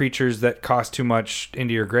could get creatures that cost too much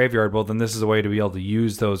into your graveyard. Well, then this is a way to be able to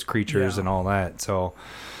use those creatures and all that. So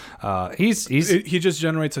he just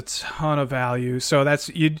generates a ton of value. So that's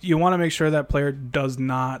you want to make sure that player does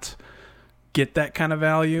not get that kind of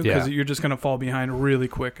value, because you're just going to fall behind really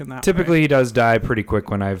quick in that. Typically, he does die pretty quick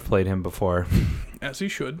when I've played him before. As he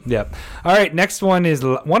should. Yep. All right, next one is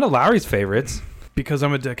one of Lowry's favorites. Because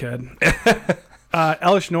I'm a dickhead.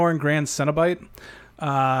 Elesh Norn Grand Cenobite.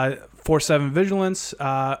 4/7 vigilance.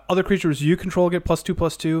 Other creatures you control get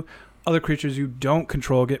 +2/+2. Other creatures you don't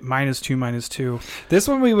control get -2/-2. This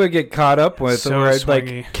one we would get caught up with, so where I'd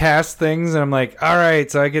swingy. like cast things, and I'm like, all right,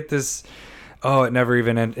 so I get this. Oh, it never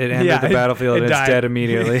even it entered the battlefield, and it's dead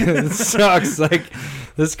immediately. It sucks. Like,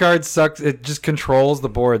 this card sucks. It just controls the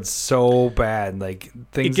board so bad. Like,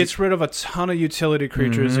 it gets rid of a ton of utility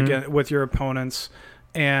creatures again with your opponents,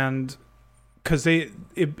 and because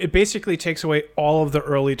it basically takes away all of the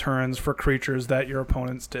early turns for creatures that your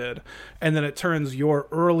opponents did, and then it turns your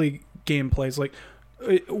early game plays, like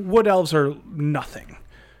Wood Elves are nothing.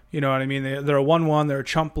 You know what I mean? They're a 1/1, they're a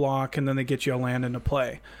chump block, and then they get you a land into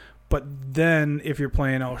play. But then if you're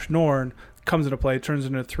playing Elesh Norn, comes into play, turns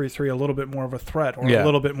into a 3/3, a little bit more of a threat, or a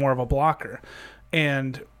little bit more of a blocker.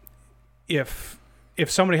 And if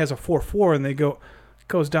somebody has a 4/4 and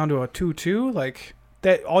goes down to a 2/2, like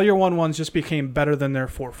that, all your 1/1s just became better than their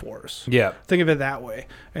 4/4s. Yeah. Think of it that way.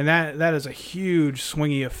 And that is a huge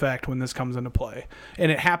swingy effect when this comes into play.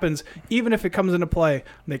 And it happens, even if it comes into play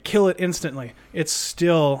and they kill it instantly, it's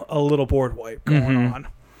still a little board wipe going on.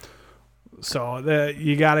 So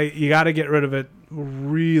you gotta get rid of it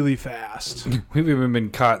really fast. We've even been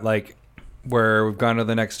caught like where we've gone to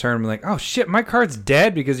the next turn and like, oh shit, my card's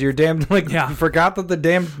dead because you're damned forgot that the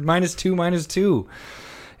damn -2/-2.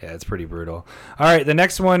 Yeah, it's pretty brutal. All right, the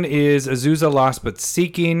next one is Azusa Lost But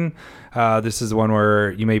Seeking. This is the one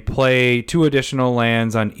where you may play 2 additional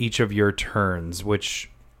lands on each of your turns, which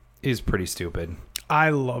is pretty stupid. I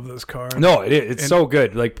love this card. No, it is. It's so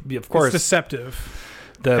good. Like, of course, it's deceptive.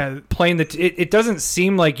 It doesn't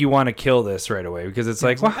seem like you want to kill this right away, because it's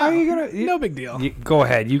like, well, how are you gonna? No big deal. Go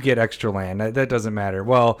ahead, you get extra land. That doesn't matter.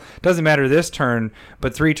 Well, it doesn't matter this turn,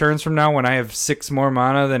 but 3 turns from now, when I have 6 more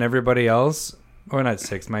mana than everybody else, Or not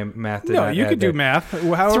 6. My math did No, not you add could do there. math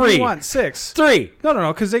however 3. you want. 6. 3.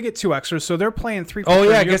 No, because they get 2 extras, so they're playing 3 per Oh, turn. yeah,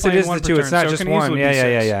 I You're guess it playing is 1 the per 2. turn, It's not so it just can 1. easily be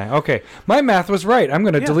Yeah. 6. Okay. My math was right. I'm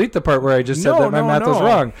going to delete the part where I just said that my math was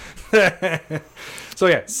wrong. So,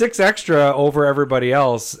 yeah, 6 extra over everybody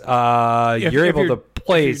else. You're able to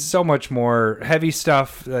play so much more heavy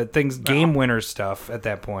stuff, game winner stuff at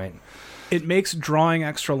that point. It makes drawing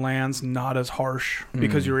extra lands not as harsh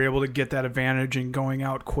because you're able to get that advantage in going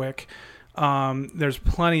out quick. There's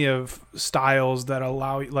plenty of styles that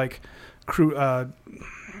allow you, like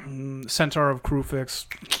Centaur of Kruphix.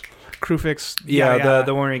 The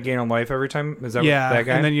one where you gain on life every time. Is that that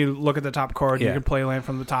guy? And then you look at the top card and you can play land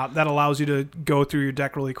from the top. That allows you to go through your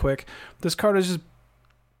deck really quick. This card is just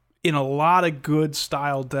in a lot of good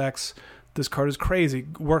style decks. This card is crazy.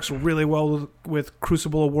 Works really well with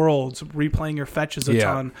Crucible of Worlds, replaying your fetches a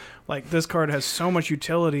ton. Like, this card has so much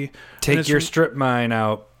utility. Take your strip mine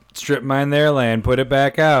out. Strip mine their land, put it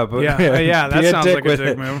back up. Yeah, that sounds like a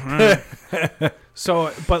dick move. Right.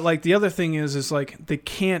 So, but like the other thing is like they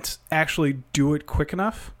can't actually do it quick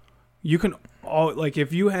enough. You can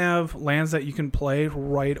if you have lands that you can play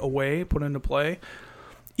right away, put into play,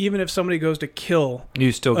 even if somebody goes to kill,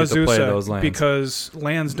 you still get to play those lands because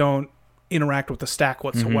lands don't interact with the stack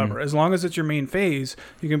whatsoever. As long as it's your main phase,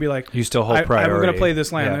 you can be like, you still hold priority. I'm going to play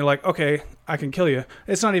this land. And they're like, okay, I can kill you.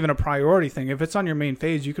 It's not even a priority thing. If it's on your main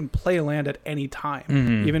phase, you can play a land at any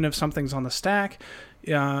time, even if something's on the stack.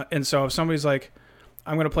 And so if somebody's like,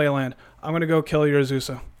 I'm going to play a land, I'm going to go kill your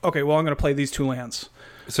Azusa. Okay, well, I'm going to play these 2 lands.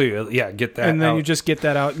 So get that, and then out. you just get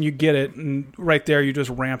that out, and you get it, and right there you just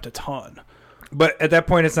ramped a ton. But at that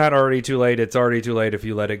point, it's not already too late. It's already too late if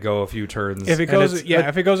you let it go a few turns. If it goes,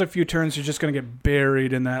 if it goes a few turns, you're just going to get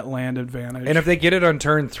buried in that land advantage. And if they get it on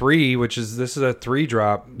turn 3, this is a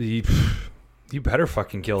 3-drop, you better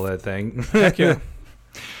fucking kill that thing. Heck yeah.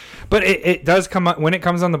 But it does come up when it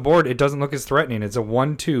comes on the board. It doesn't look as threatening. It's a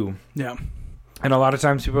 1/2. Yeah. And a lot of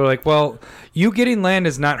times people are like, well, you getting land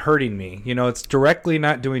is not hurting me. It's directly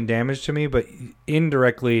not doing damage to me, but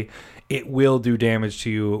indirectly it will do damage to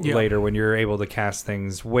you later when you're able to cast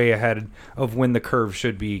things way ahead of when the curve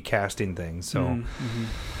should be casting things. So,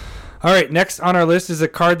 All right, next on our list is a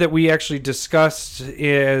card that we actually discussed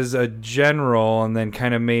as a general and then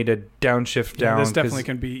kind of made a downshift down. This definitely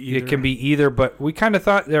can be either. It can be either, but we kind of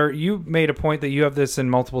thought you made a point that you have this in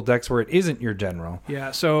multiple decks where it isn't your general. Yeah,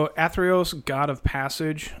 so Athreos, God of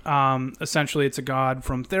Passage. Essentially, it's a god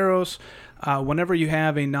from Theros. Whenever you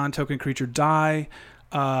have a non-token creature die,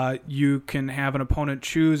 you can have an opponent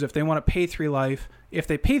choose if they want to pay 3 life. If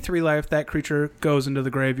they pay 3 life, that creature goes into the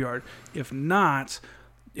graveyard. If not,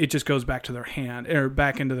 it just goes back to their hand, or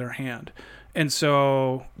back into their hand. And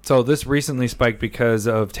so this recently spiked because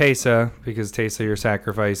of Teysa, because Teysa you're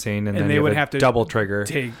sacrificing, and then they would have to double trigger.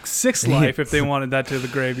 Take 6 life if they wanted that to the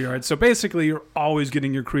graveyard. So basically, you're always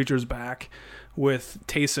getting your creatures back with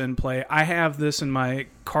Teysa in play. I have this in my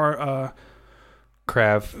Krav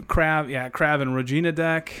and Regina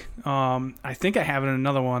deck. I think I have it in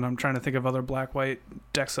another one. I'm trying to think of other black-white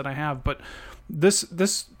decks that I have, but this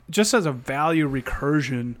just as a value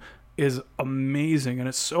recursion is amazing, and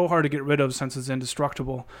it's so hard to get rid of since it's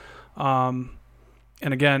indestructible. And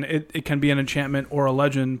again, it can be an enchantment or a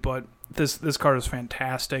legend, but this card is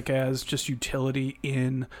fantastic as just utility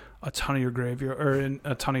in a ton of your graveyard or in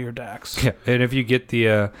a ton of your decks. Yeah, and if you get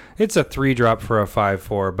the it's a 3-drop for a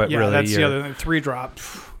 5/4, but really that's the other thing. 3-drop,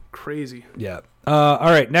 crazy. Yeah. All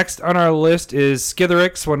right, next on our list is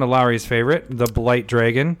Skithiryx, one of Lowry's favorite, the Blight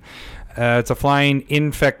Dragon. It's a flying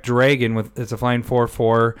infect dragon it's a flying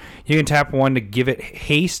 4/4. You can tap 1 to give it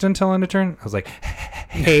haste until end of turn. I was like,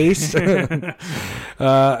 haste. And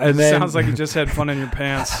then sounds like you just had fun in your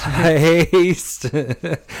pants. Haste.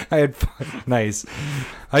 I had fun. Nice.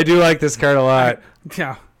 I do like this card a lot.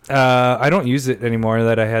 Yeah. I don't use it anymore.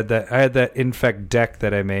 I had that infect deck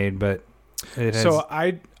that I made, but it has... So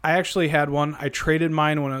I actually had one. I traded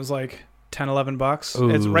mine when it was like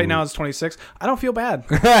 $10-11. It's right now it's 26. I don't feel bad.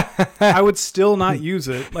 I would still not use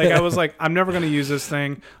it. Like, I was like, I'm never going to use this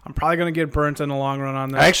thing. I'm probably going to get burnt in the long run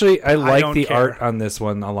on that. Actually, I like the art on this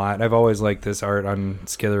one a lot. I've always liked this art on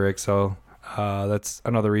Skithiryx, so that's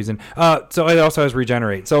another reason. So it also has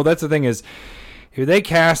regenerate. So that's the thing is, if they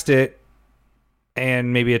cast it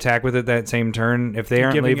and maybe attack with it that same turn, if they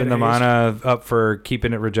aren't leaving the mana up for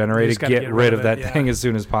keeping it regenerated, get rid of that thing as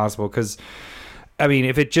soon as possible. Because I mean,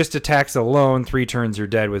 if it just attacks alone, 3 turns you're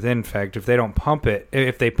dead with infect. If they don't pump it,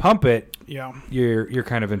 you're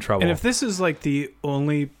kind of in trouble. And if this is like the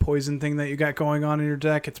only poison thing that you got going on in your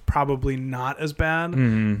deck, it's probably not as bad.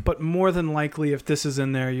 Mm-hmm. But more than likely, if this is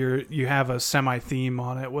in there, you have a semi theme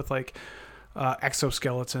on it with like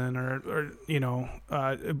exoskeleton or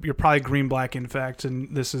you're probably green-black infect,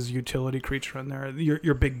 and this is utility creature in there.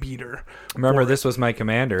 Your big beater. Remember, this was my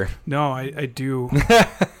commander. No, I do.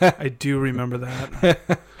 I do remember that.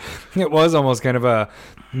 It was almost kind of a,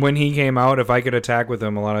 when he came out, if I could attack with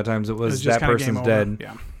him, a lot of times it was that person's dead.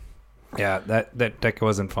 Yeah. Yeah, that deck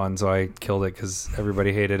wasn't fun, so I killed it because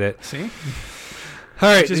everybody hated it. See? All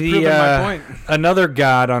right, just proving my point. Another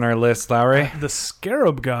god on our list, Lowry. The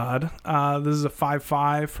Scarab God. This is a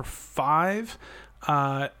 5/5 for 5.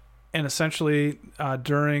 And essentially,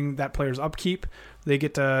 during that player's upkeep, they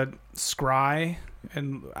get to scry.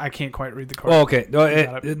 And I can't quite read the card. Oh, okay.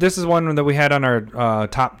 This is one that we had on our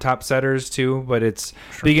top setters too, but it's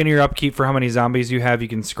beginning your upkeep for how many zombies you have. You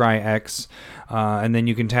can scry X, and then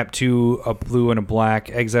you can tap 2, a blue and a black,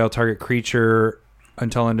 exile target creature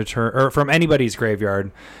until end of turn, or from anybody's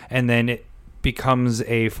graveyard, and then it becomes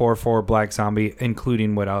a 4/4 black zombie,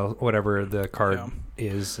 including whatever the card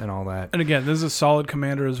is and all that. And again, this is a solid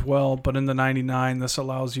commander as well, but in the 99, this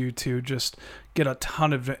allows you to just get a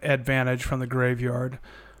ton of advantage from the graveyard,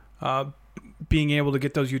 being able to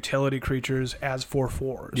get those utility creatures as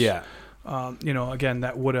 4/4s. Yeah. Again,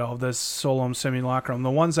 that Wood Elf, this Solemn Simulacrum,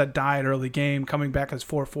 the ones that died early game, coming back as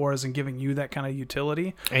 4/4s and giving you that kind of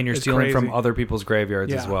utility. And you're stealing from other people's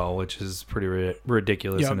graveyards as well, which is pretty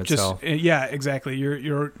ridiculous in itself. Yeah, exactly.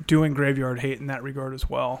 You're doing graveyard hate in that regard as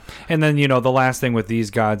well. And then, the last thing with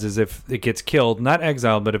these gods is if it gets killed, not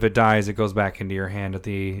exiled, but if it dies, it goes back into your hand at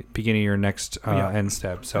the beginning of your next end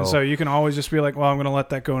step. So you can always just be like, well, I'm going to let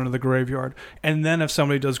that go into the graveyard. And then if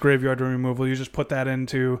somebody does graveyard removal, you just put that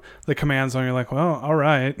into the command zone. You're like, well, all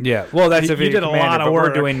right. Yeah. Well, that's if you did a lot of work.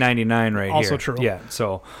 We're doing 99 right also here. True. Yeah.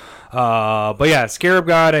 So, but yeah, Scarab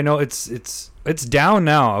God. I know it's down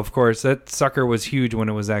now. Of course, that sucker was huge when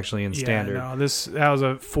it was actually in standard. No, that was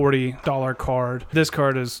a $40 card. This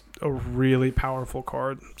card is a really powerful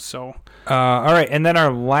card. So, all right, and then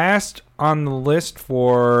our last on the list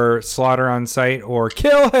for slaughter on sight or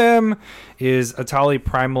kill him is Atali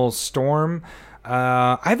Primal Storm.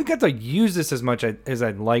 I haven't got to use this as much as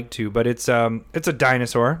I'd like to, but it's a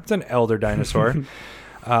dinosaur. It's an elder dinosaur.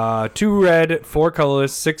 2 red, 4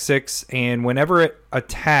 colorless, 6/6, and whenever it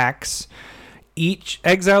attacks,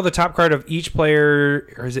 exile the top card of each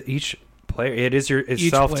player, or is it each player? It is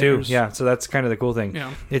itself too. Yeah, so that's kind of the cool thing.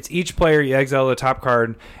 Yeah. It's each player, you exile the top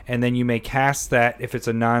card, and then you may cast that if it's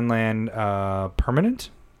a non-land permanent.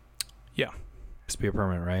 Yeah. It has to be a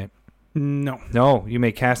permanent, right? No, you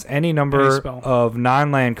may cast any number of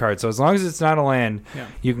non-land cards. So as long as it's not a land,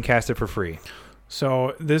 you can cast it for free.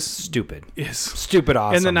 So this stupid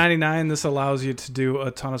awesome. In the 99, this allows you to do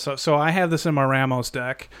a ton of stuff. So I have this in my Ramos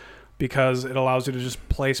deck because it allows you to just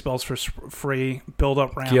play spells for free, build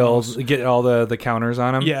up Ramos. Guilds, get all the counters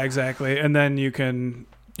on them. Yeah, exactly. And then you can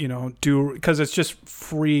do, because it's just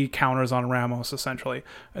free counters on Ramos essentially.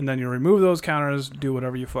 And then you remove those counters, do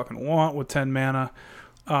whatever you fucking want with 10 mana.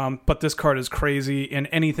 But this card is crazy, and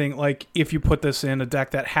anything, like if you put this in a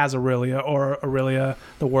deck that has Aurelia or Aurelia,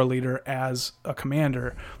 the War Leader, as a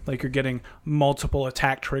commander, like you're getting multiple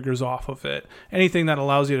attack triggers off of it. Anything that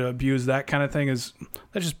allows you to abuse that kind of thing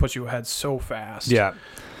that just puts you ahead so fast. Yeah.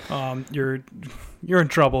 You're in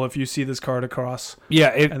trouble if you see this card across. Yeah,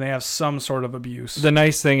 and they have some sort of abuse. The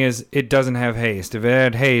nice thing is it doesn't have haste. If it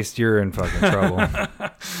had haste, you're in fucking trouble.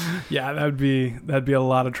 Yeah, that'd be a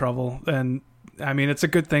lot of trouble. And I mean, it's a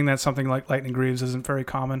good thing that something like Lightning Greaves isn't very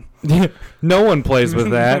common. No one plays with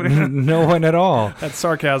that. No one at all. That's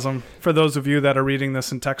sarcasm for those of you that are reading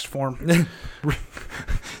this in text form.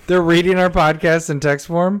 They're reading our podcast in text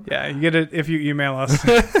form? Yeah, you get it if you email us.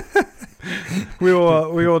 We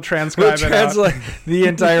will transcribe it translate the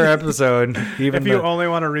entire episode. Even if you only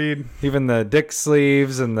want to read. Even the dick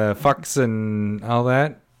sleeves and the fucks and all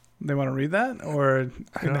that. They want to read that? Or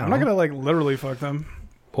I'm not going to literally fuck them.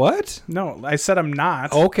 What? No, I said I'm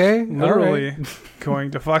not. Okay. Literally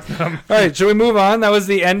going to fuck them. All right, should we move on? That was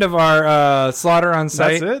the end of our slaughter on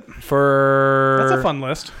sight. That's it? That's a fun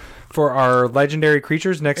list. For our legendary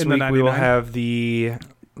creatures. Next week we will have the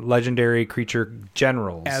legendary creature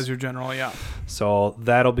generals. As your general, yeah. So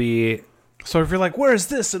that'll be... So if you're like, where is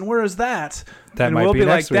this and where is that? That might be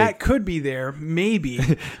next week. That could be there, maybe.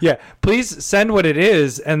 Yeah, please send what it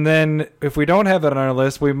is, and then if we don't have it on our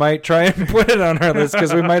list, we might try and put it on our list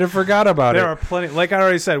because we might have forgot about it. There are plenty. Like I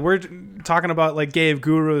already said, we're talking about Gave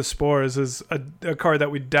Guru the Spores is a card that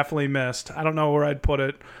we definitely missed. I don't know where I'd put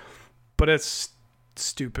it, but it's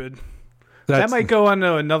stupid. That might go on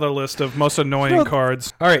to another list of most annoying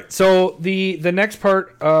cards. All right, so the next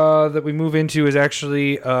part that we move into is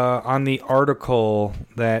actually on the article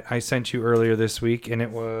that I sent you earlier this week, and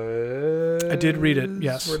it was... I did read it,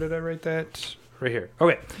 yes. Where did I write that? Right here.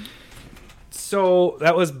 Okay. So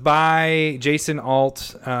that was by Jason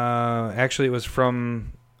Alt. Actually, it was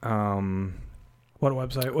from... what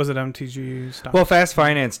website? Was it MTG stuff? Well, Fast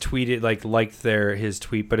Finance tweeted, liked his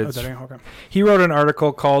tweet, but it's... okay. He wrote an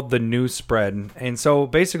article called The New Spread. And so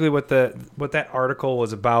basically what that article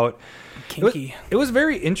was about... Kinky. It was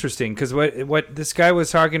very interesting because what this guy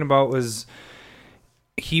was talking about was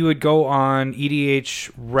he would go on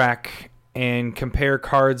EDH Rec and compare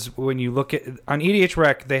cards. When you look at... On EDH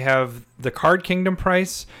Rec, they have the Card Kingdom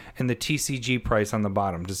price and the TCG price on the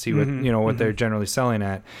bottom to see what they're generally selling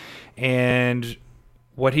at. And...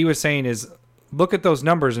 what he was saying is, look at those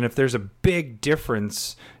numbers, and if there's a big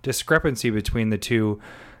discrepancy between the two,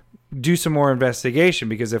 do some more investigation.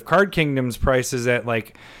 Because if Card Kingdom's price is at,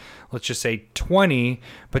 let's just say 20,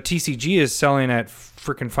 but TCG is selling at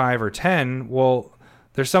freaking 5 or 10, well,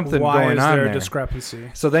 there's something going on there. Why is there a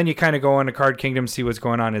discrepancy? So then you kind of go on to Card Kingdom, see what's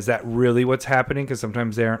going on. Is that really what's happening? Because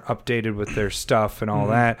sometimes they aren't updated with their stuff and all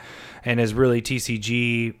that. And is really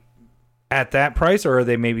TCG at that price, or are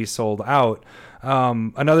they maybe sold out?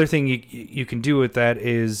 Another thing you can do with that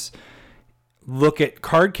is look at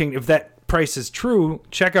Card Kingdom. If that price is true,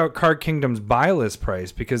 check out Card Kingdom's buy list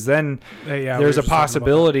price, because then there's a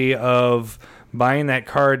possibility of buying that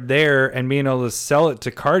card there and being able to sell it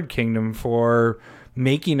to Card Kingdom for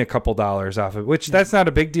making a couple dollars off it, which that's not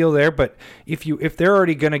a big deal there. But if they're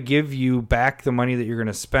already going to give you back the money that you're going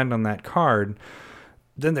to spend on that card,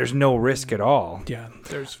 then there's no risk at all. Yeah,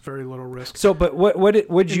 there's very little risk. So, but what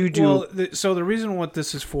would you do? Well, so the reason what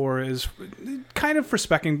this is for is kind of for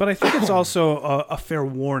speccing, but I think it's also a fair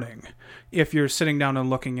warning if you're sitting down and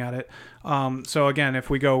looking at it. So again, if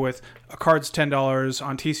we go with a card's $10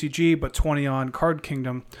 on TCG, but 20 on Card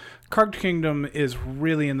Kingdom, Card Kingdom is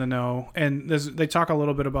really in the know, and they talk a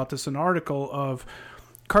little bit about this in an article of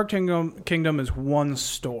Card Kingdom is one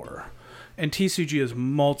store. And TCG is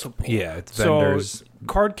multiple. Yeah, it's vendors. So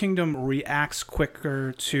Card Kingdom reacts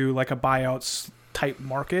quicker to a buyout type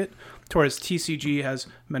market, whereas TCG has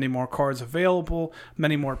many more cards available,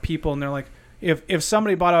 many more people, and they're like, if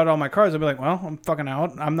somebody bought out all my cards, I'd be like, well, I'm fucking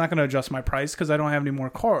out. I'm not going to adjust my price because I don't have any more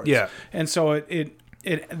cards. Yeah. And so it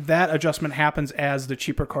that adjustment happens as the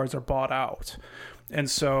cheaper cards are bought out. And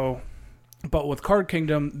so... But with Card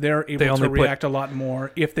Kingdom, they're able to react a lot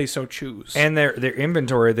more if they so choose. And their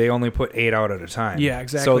inventory, they only put 8 out at a time. Yeah,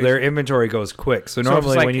 exactly. So their inventory goes quick. So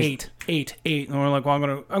normally it's when you eight, and we're like, well,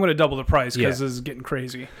 I'm gonna double the price because this is getting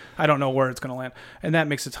crazy. I don't know where it's gonna land, and that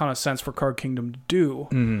makes a ton of sense for Card Kingdom to do.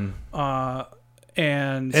 Mm-hmm.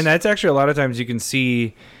 And that's actually a lot of times you can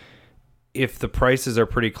see if the prices are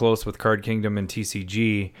pretty close with Card Kingdom and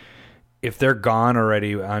TCG. If they're gone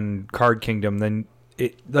already on Card Kingdom, then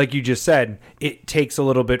like you just said, it takes a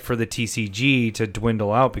little bit for the TCG to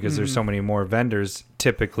dwindle out because there's so many more vendors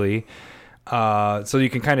typically. So you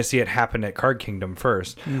can kind of see it happen at Card Kingdom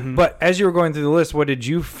first. Mm-hmm. But as you were going through the list, what did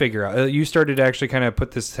you figure out? You started to actually kind of put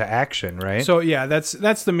this to action, right? So yeah, that's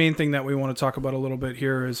the main thing that we want to talk about a little bit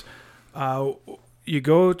here is you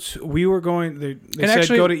go to, we were going, they said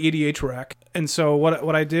actually, go to EDH Rec. And so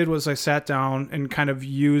what I did was I sat down and kind of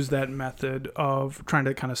used that method of trying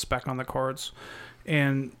to kind of spec on the cards.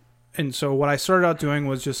 And so what I started out doing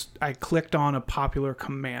was just I clicked on a popular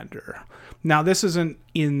commander. Now this isn't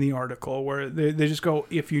in the article where they just go,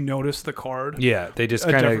 if you notice the card. Yeah, they just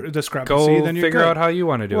kind of discrepancy, go then you're figure good. out how you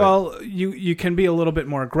want to do it. Well, you can be a little bit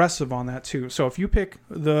more aggressive on that too. So if you pick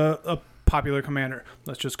a popular commander,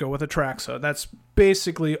 let's just go with Atraxa. That's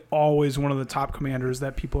basically always one of the top commanders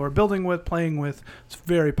that people are building with, playing with. It's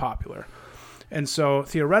very popular. And so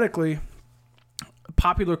theoretically,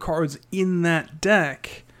 popular cards in that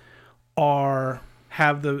deck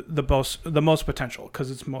have the most potential because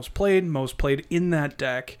it's most played in that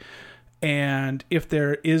deck. And if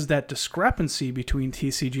there is that discrepancy between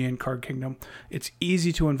TCG and Card Kingdom, it's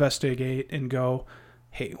easy to investigate and go,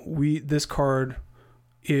 hey, this card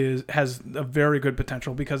has a very good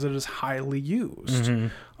potential because it is highly used.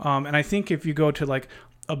 Mm-hmm. And I think if you go to like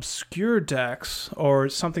obscure decks or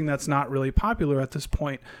something that's not really popular at this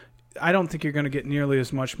point, I don't think you're going to get nearly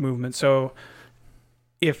as much movement. So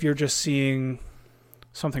if you're just seeing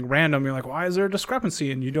something random, you're like, why is there a discrepancy?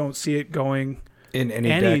 And you don't see it going in any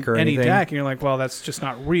deck or anything. And you're like, well, that's just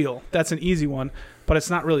not real. That's an easy one, but it's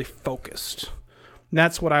not really focused. And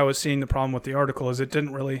that's what I was seeing the problem with the article is it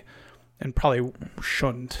didn't really, and probably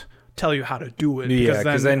shouldn't, tell you how to do it. Yeah,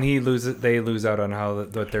 because then they lose out on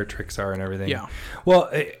what their tricks are and everything. Yeah. Well,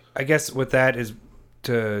 I guess with that is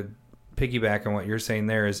to piggyback on what you're saying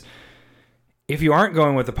there is if you aren't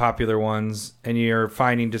going with the popular ones and you're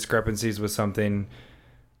finding discrepancies with something,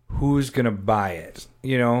 who's going to buy it?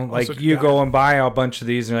 You know, like also, you go and buy a bunch of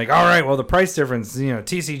these and you're like, all right, well, the price difference, you know,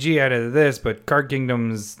 TCG added this, but Card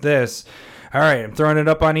Kingdom's this. All right, I'm throwing it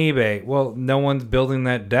up on eBay. Well, no one's building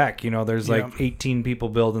that deck. You know, there's like 18 people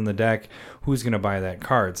building the deck. Who's going to buy that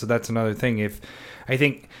card? So that's another thing. If I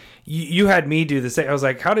think you had me do the same. I was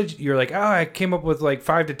like, how did you? You're like, oh, I came up with like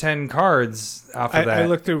 5 to 10 cards off of that. I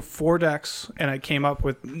looked through 4 decks and I came up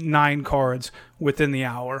with 9 cards within the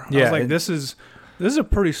hour. I was like, this is a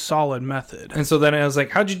pretty solid method. And so then I was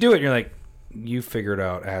like, how'd you do it? And you're like, you figured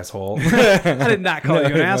out, asshole. I did not call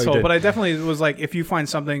you an asshole, but I definitely was like, if you find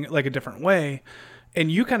something like a different way, and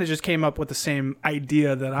you kind of just came up with the same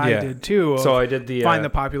idea that I did too. So I did find the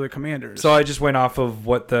popular commanders. So I just went off of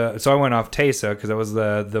I went off Teysa because that was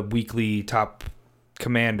the weekly top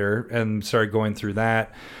commander and started going through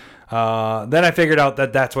that. Then I figured out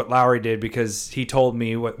that that's what Lowry did because he told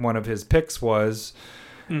me what one of his picks was.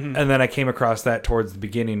 Mm-hmm. And then I came across that towards the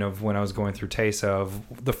beginning of when I was going through Teysa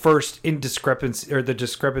of the first the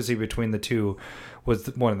discrepancy between the two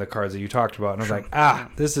was one of the cards that you talked about. And I was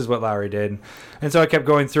like, this is what Lowry did. And so I kept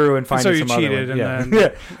going through and finding some other ones. So you cheated and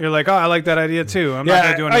then you're like, oh, I like that idea too. I'm not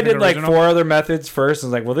going to do anything I did original. Like 4 other methods first. I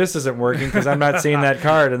was like, well, this isn't working because I'm not seeing that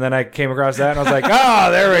card. And then I came across that and I was like,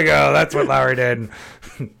 there we go. That's what Lowry did.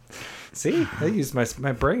 See, I used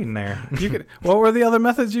my brain there. What were the other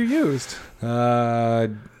methods you used?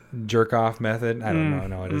 Jerk off method. I don't know.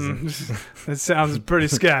 No, it isn't. That sounds pretty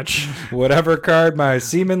sketch. Whatever card my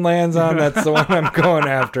semen lands on, that's the one I'm going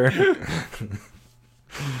after.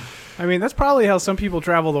 I mean, that's probably how some people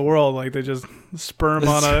travel the world. Like they just sperm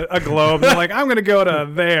on a globe. They're like, I'm going to go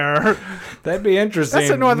to there. That'd be interesting.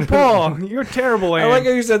 That's the North Pole. You're terrible. I like how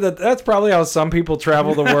you said that. That's probably how some people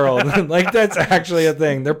travel the world. Like that's actually a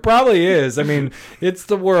thing. There probably is. I mean, it's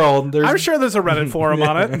the world. I'm sure there's a Reddit forum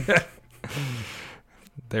on it.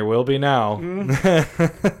 There will be now.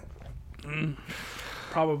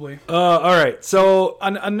 Probably. All right. So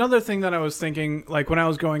another thing that I was thinking, like when I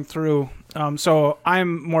was going through, so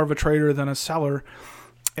I'm more of a trader than a seller,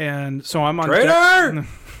 and so I'm on trader.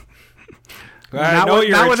 I know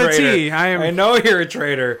you're a trader. I know you're a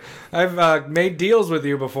trader. I've made deals with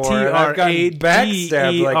you before, and I've gotten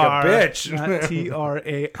backstabbed like a bitch. Not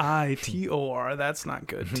Traitor. That's not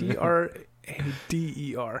good. Trader.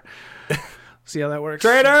 See how that works?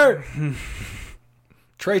 Trader!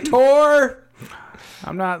 Traitor!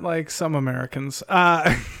 I'm not like some Americans.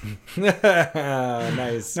 Nice.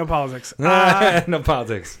 No politics. No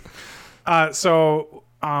politics. So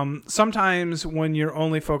sometimes when you're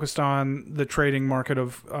only focused on the trading market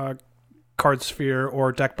of CardSphere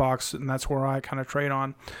or Deckbox, and that's where I kind of trade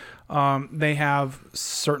on, they have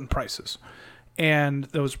certain prices. And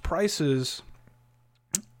those prices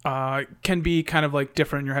can be kind of like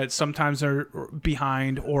different in your head. Sometimes they're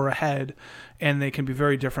behind or ahead, and they can be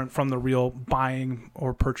very different from the real buying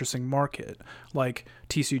or purchasing market, like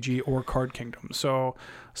TCG or Card Kingdom. So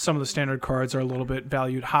some of the standard cards are a little bit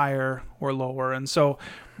valued higher or lower. And so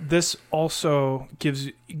this also gives,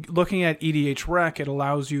 looking at EDH Rec, it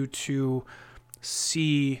allows you to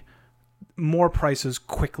see more prices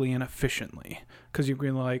quickly and efficiently, because you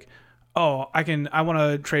can like, oh, I want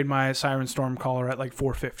to trade my Siren Stormcaller at like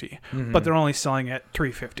 $450, but they're only selling at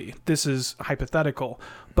 $350. This is hypothetical,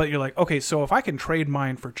 but you're like, okay, so if I can trade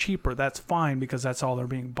mine for cheaper, that's fine because that's all they're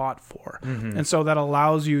being bought for. And so that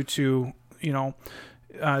allows you to,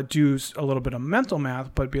 do a little bit of mental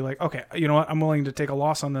math, but be like, okay, you know what? I'm willing to take a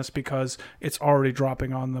loss on this because it's already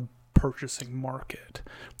dropping on the purchasing market.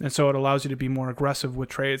 And so it allows you to be more aggressive with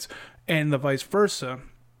trades, and the vice versa.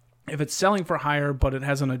 If it's selling for higher, but it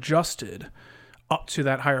hasn't adjusted up to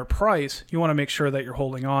that higher price, you want to make sure that you're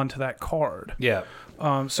holding on to that card. Yeah.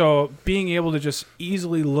 So being able to just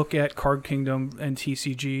easily look at Card Kingdom and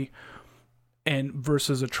TCG and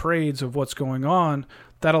versus the trades of what's going on,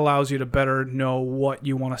 that allows you to better know what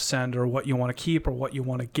you want to send or what you want to keep or what you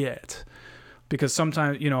want to get. Because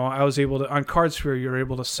sometimes, I was able to, on CardSphere, you're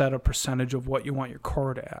able to set a percentage of what you want your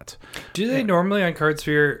card at. Do they normally on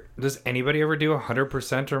CardSphere, does anybody ever do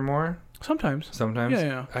 100% or more? Sometimes.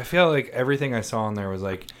 Yeah. I feel like everything I saw on there was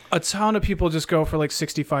like... A ton of people just go for like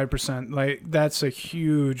 65%. Like, that's a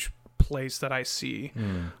huge place that I see.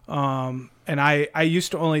 And I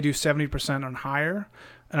used to only do 70% on higher.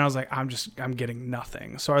 And I was like, I'm getting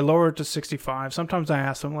nothing. So I lowered it to 65. Sometimes I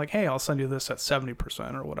ask them like, hey, I'll send you this at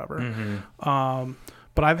 70% or whatever.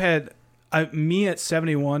 But I've had me at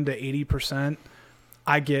 71 to 80%.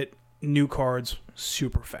 I get new cards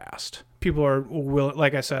super fast people are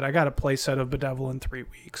like I said, I got a play set of Bedevil in 3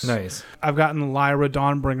 weeks. Nice. I've gotten Lyra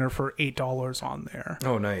Dawnbringer for $8 on there.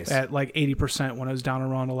 Oh, nice. At like 80% when I was down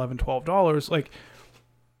around $11, $12. Like,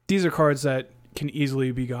 these are cards that can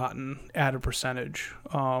easily be gotten at a percentage,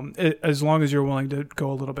 as long as you're willing to go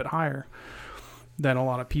a little bit higher than a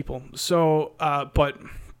lot of people. So, but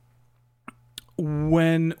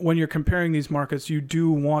when you're comparing these markets, you do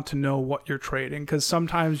want to know what you're trading, because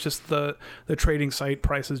sometimes just the trading site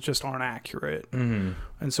prices just aren't accurate. Mm-hmm.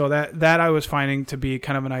 And so that I was finding to be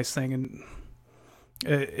kind of a nice thing, and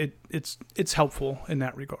it's helpful in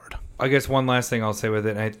that regard. I guess one last thing I'll say with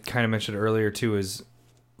it, and I kind of mentioned earlier too, is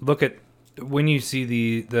look at when you see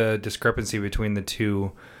the discrepancy between the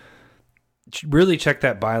two. Really check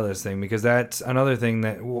that buy list thing, because that's another thing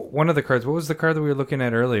that one of the cards. What was the card that we were looking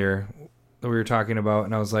at earlier that we were talking about?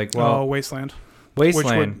 And I was like, well, Wasteland.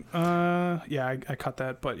 Wasteland. Yeah, I cut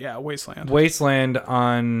that, but yeah, Wasteland. Wasteland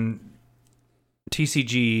on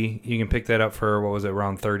TCG, you can pick that up for, what was it,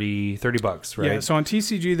 around $30, right? Yeah, so on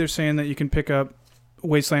TCG, they're saying that you can pick up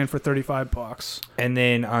Wasteland for $35. And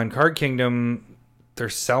then on Card Kingdom, they're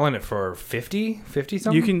selling it for 50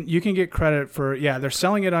 something? You can get credit for, they're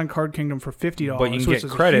selling it on Card Kingdom for $50, but you can get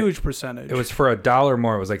credit. A huge percentage. It was for $1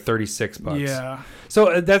 more. It was like $36. Yeah.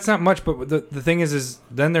 So that's not much, but the thing is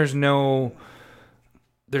then there's no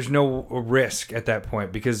risk at that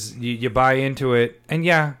point, because you buy into it,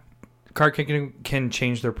 and Card Kingdom can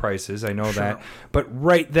change their prices. I know that, but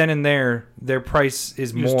right then and there, their price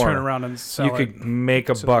is more. Just turn around and sell it. You could make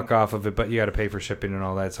a buck off of it, but you got to pay for shipping and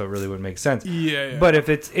all that, so it really wouldn't make sense. Yeah. But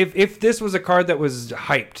if this was a card that was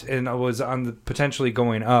hyped and was on the potentially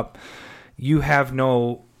going up, you have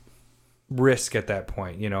no risk at that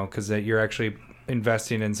point, because you're actually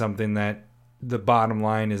investing in something that the bottom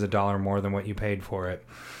line is $1 more than what you paid for it.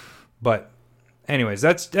 But anyways,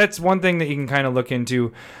 that's one thing that you can kind of look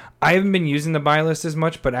into. I haven't been using the buy list as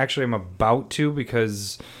much, but actually I'm about to,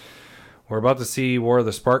 because we're about to see War of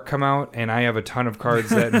the Spark come out, and I have a ton of cards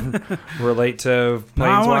that relate to Planeswalkers.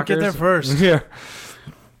 I want to get there first. Yeah.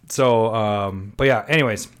 So, but yeah,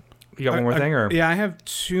 anyways, you got one more thing? Or? Yeah, I have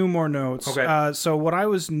 2 more notes. Okay. So what I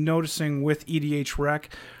was noticing with EDH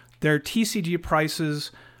Rec, their TCG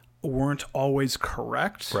prices weren't always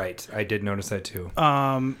correct. Right. I did notice that too.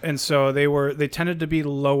 And so they tended to be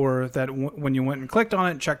lower, that when you went and clicked on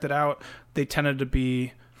it and checked it out, they tended to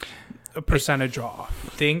be a percentage off. I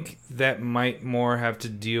think that might more have to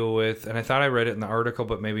deal with, and I thought I read it in the article,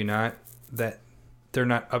 but maybe not, that they're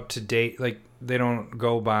not up to date. Like, they don't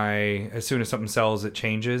go by, as soon as something sells, it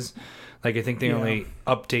changes. Like, I think they only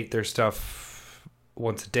update their stuff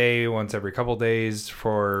once a day, once every couple days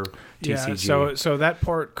for TCG. Yeah, so that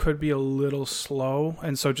part could be a little slow,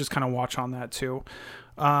 and so just kind of watch on that too.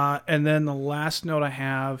 And then the last note I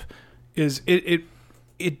have is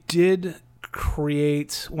it did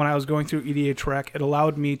create, when I was going through EDH Rec, it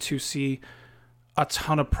allowed me to see a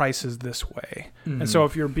ton of prices this way. Mm-hmm. And so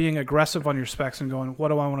if you're being aggressive on your specs and going, what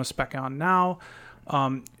do I want to spec on now?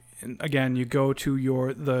 And again, you go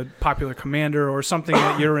to the popular commander or something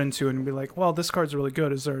that you're into and be like, well, this card's really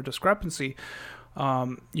good. Is there a discrepancy?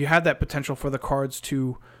 You have that potential for the cards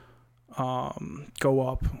to go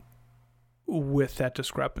up with that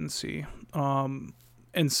discrepancy. And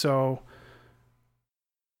so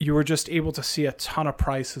you were just able to see a ton of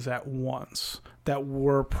prices at once that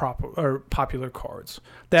were popular cards.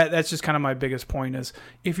 That's just kind of my biggest point, is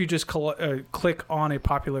if you just click on a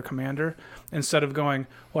popular commander instead of going,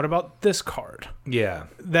 what about this card? Yeah.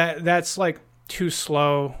 That's like too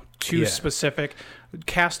slow, too specific.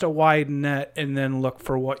 Cast a wide net and then look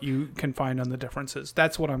for what you can find on the differences.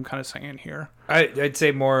 That's what I'm kind of saying here. I'd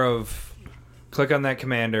say more of click on that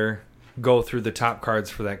commander, go through the top cards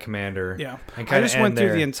for that commander. Yeah. And I just went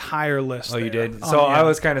through the entire list. Oh, you did? So I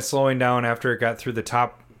was kind of slowing down after it got through the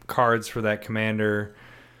top cards for that commander.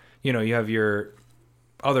 You have your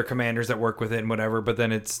other commanders that work with it and whatever, but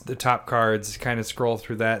then it's the top cards, kind of scroll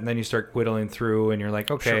through that, and then you start whittling through, and you're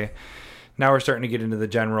like, okay, now we're starting to get into the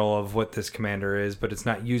general of what this commander is, but it's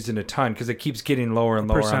not used in a ton because it keeps getting lower and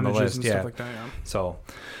lower on the list. And stuff like that, yeah. So,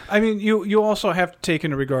 I mean, you also have to take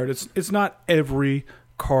into regard, it's not every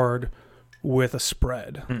card with a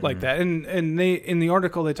spread like that, and they, in the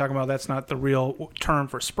article, they talk about that's not the real term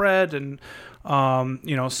for spread, and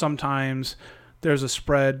sometimes there's a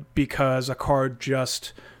spread because a card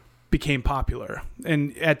just became popular,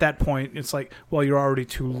 and at that point it's like, well, you're already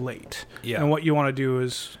too late. And what you want to do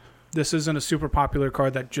is, this isn't a super popular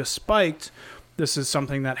card that just spiked, this is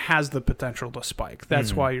something that has the potential to spike.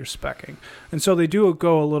 That's why you're speccing. And so they do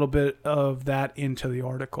go a little bit of that into the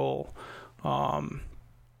article.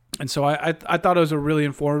 And so I thought it was a really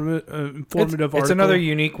informative article. It's another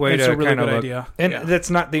unique way to really kind of good look. idea. And Yeah.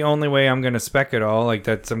 that's not the only way I'm going to spec it all. Like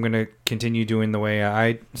I'm going to continue doing the way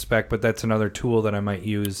I spec, but that's another tool that I might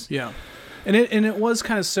use. Yeah. And it was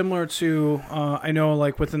kind of similar to, I know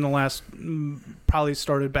like within the last, probably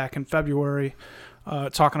started back in February,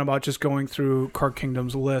 talking about just going through Card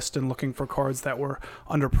Kingdom's list and looking for cards that were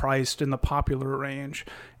underpriced in the popular range.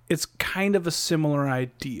 It's kind of a similar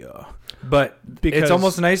idea. But Because- it's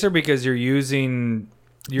almost nicer because you're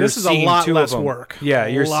this is a lot less work. Yeah,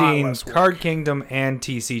 you're seeing less work. Card Kingdom and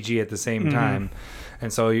TCG at the same time.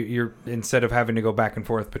 And so you're instead of having to go back and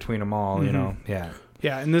forth between them all, you know. Yeah.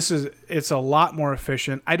 Yeah, and it's a lot more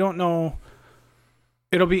efficient. I don't know.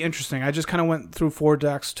 It'll be interesting. I just kind of went through 4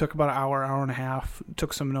 decks, took about an hour and a half,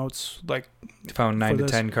 took some notes, like Found 9 to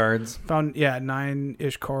this. 10 cards. found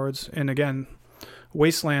 9-ish cards. And again,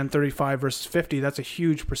 Wasteland 35 versus 50, that's a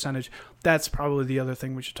huge percentage. That's probably the other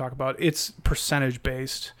thing we should talk about. It's percentage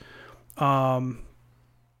based. So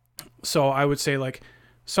I would say like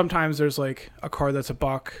sometimes there's like a card that's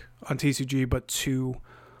 $1 on TCG but $2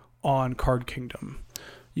 on Card Kingdom.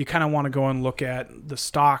 You kind of want to go and look at the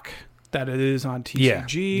stock that it is on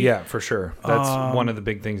TCG. Yeah, for sure. That's one of the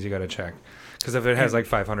big things you got to check. Because if it has like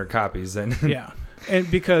 500 copies, then Yeah.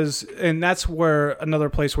 And that's where another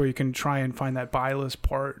place where you can try and find that buy list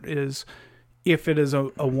part is if it is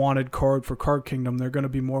a wanted card for Card Kingdom, they're going to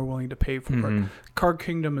be more willing to pay for it. Card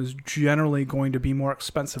Kingdom is generally going to be more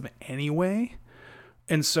expensive anyway.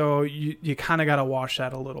 And so you kind of got to watch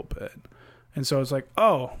that a little bit. And so it's like,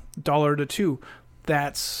 $1 to $2.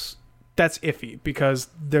 That's iffy because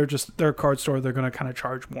they're a card store. They're going to kind of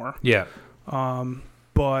charge more. yeah.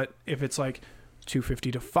 But if it's like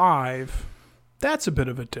 $2.50 to $5, that's a bit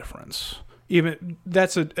of a difference. Even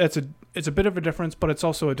it's a bit of a difference, but it's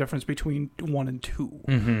also a difference between 1 and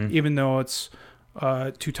 2, even though it's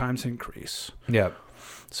 2 times increase. Yeah.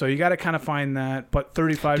 So you got to kind of find that. But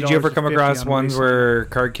 $35. Did you ever come to $50 across on ones Wasteland. where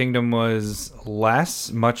Card Kingdom was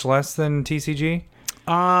much less than TCG?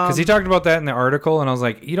 Because he talked about that in the article, and I was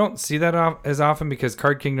like, you don't see that as often because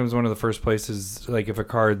Card Kingdom is one of the first places, like if a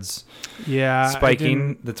card's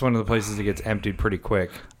spiking, that's one of the places it gets emptied pretty quick.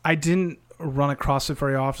 I didn't run across it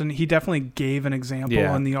very often. He definitely gave an example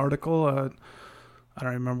in the article. I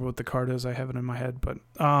don't remember what the card is. I have it in my head, but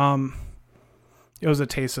it was a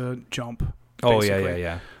Teysa jump. Basically.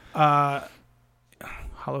 Yeah.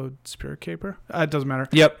 Hallowed Spirit Caper. It doesn't matter.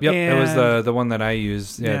 Yep. And it was the one that I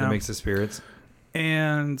used. Yeah, that makes the spirits.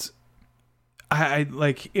 And I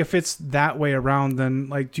like if it's that way around, then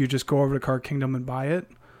like do you just go over to Card Kingdom and buy it?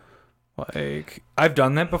 Like I've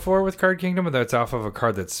done that before with Card Kingdom, but that's off of a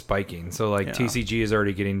card that's spiking. So like Yeah. TCG is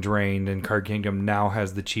already getting drained, and Card Kingdom now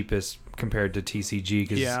has the cheapest compared to TCG.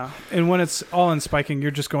 Cause and when it's all in spiking,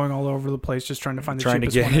 you're just going all over the place, just trying to find the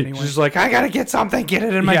cheapest one anyway. Just like I gotta get something, get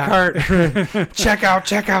it in my cart. check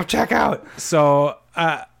out. So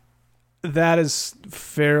that is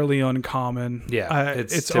fairly uncommon. Yeah,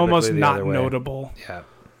 it's typically almost the not other way. notable. Yeah.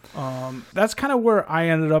 That's kind of where I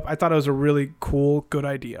ended up. I thought it was a really cool, good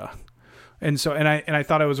idea, and I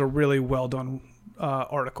thought it was a really well done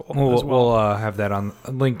article. As well. We'll have that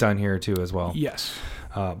linked on here too as well. Yes.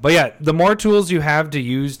 But yeah, the more tools you have to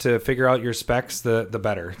use to figure out your specs, the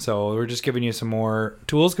better. So we're just giving you some more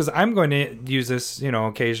tools because I'm going to use this,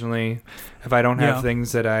 occasionally if I don't have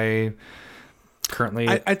things that I currently.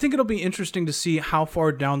 I think it'll be interesting to see how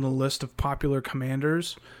far down the list of popular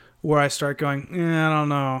commanders where I start going, I don't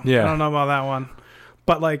know. Yeah. I don't know about that one.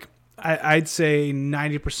 But like I'd say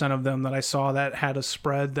 90% of them that I saw that had a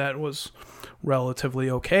spread that was relatively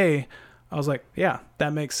okay. I was like, yeah,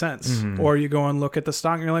 that makes sense. Mm-hmm. Or you go and look at the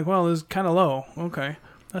stock and you're like, well, this is kind of low. Okay.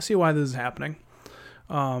 I see why this is happening.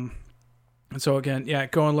 And so again,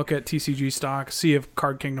 go and look at TCG stock, see if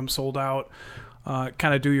Card Kingdom sold out,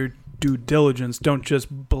 kind of do your due diligence. Don't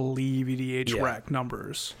just believe EDH rack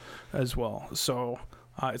numbers as well. So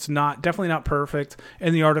it's definitely not perfect.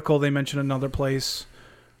 In the article, they mentioned another place.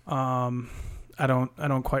 I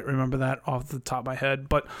don't quite remember that off the top of my head,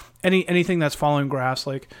 but anything that's following graphs,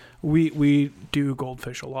 like we do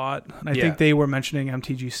Goldfish a lot, and I think they were mentioning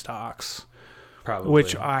MTG stocks, probably,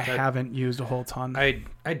 which I haven't used a whole ton.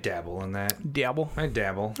 I dabble in that. Dabble. I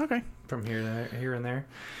dabble. Okay. From here and there.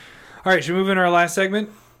 All right, should we move into our last segment?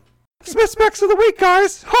 Smith Specs of the Week,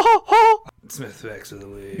 guys. Smith Specs of the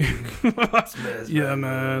Week. Yeah,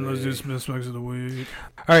 man. Let's do Smith Specs of the Week.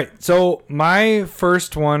 All right, so my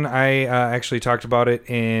first one, I actually talked about it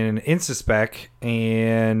in InstaSpec,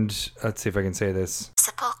 and let's see if I can say this.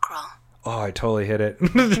 Sepulchral. Oh, I totally hit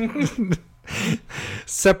it.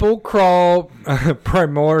 Sepulchral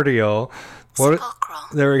Primordial. Sepulchral.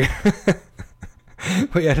 There we go.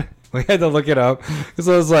 we had to look it up because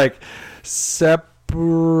it was like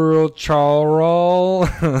Sepulchral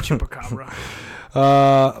Chupacabra.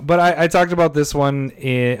 But I talked about this one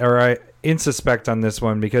I insuspect on this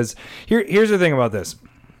one because here's the thing about this.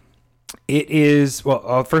 It is, well,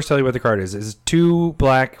 I'll first tell you what the card is. It's 2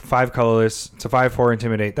 black, 5 colorless. It's a 5/4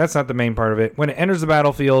 Intimidate. That's not the main part of it. When it enters the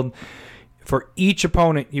battlefield, for each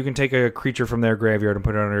opponent, you can take a creature from their graveyard and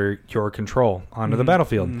put it under your control onto the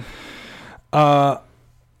battlefield.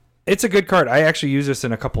 It's a good card. I actually use this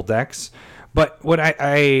in a couple decks. But when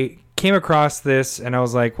I came across this and I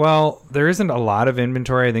was like, well, there isn't a lot of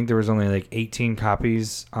inventory. I think there was only like 18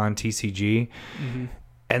 copies on TCG.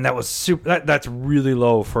 And that was super. That's really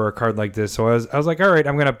low for a card like this. So I was like, all right,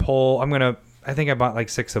 I think I bought like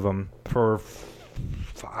 6 of them for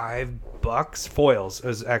 $5. Foils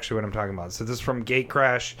is actually what I'm talking about. So this is from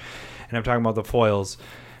Gatecrash, and I'm talking about the foils.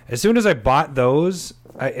 As soon as I bought those,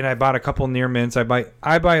 I bought a couple near mints. I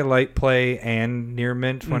buy light play and near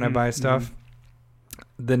mint when I buy stuff.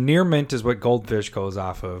 The near mint is what Goldfish goes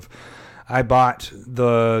off of. I bought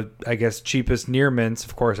the, I guess, cheapest near mints.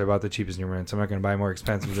 Of course, I bought the cheapest near mints. I'm not going to buy more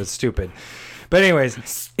expensive. That's stupid. But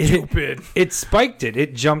anyways, it spiked it.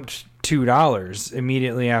 It jumped $2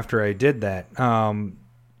 immediately after I did that.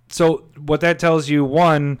 So what that tells you,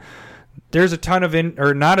 one, there's a ton of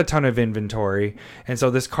not a ton of inventory, and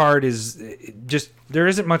so this card is just, there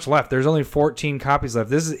isn't much left. There's only 14 copies left.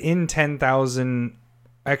 This is in 10,000,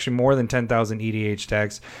 actually more than 10,000 EDH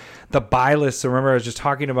decks. The buy list, so remember I was just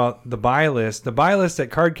talking about the buy list. The buy list at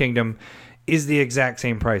Card Kingdom is the exact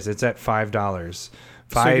same price. It's at $5.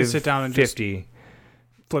 So you can sit down and just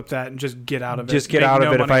flip that and just get out of it. Just get out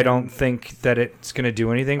of it if I don't think that it's going to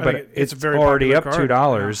do anything. But it's very already up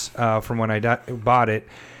 $2 from when I bought it.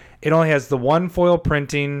 It only has the one foil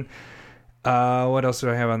printing. What else do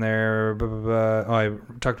I have on there? Oh, I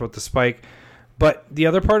talked about the spike. But the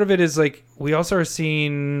other part of it is, like, we also are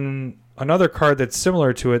seeing another card that's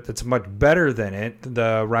similar to it that's much better than it,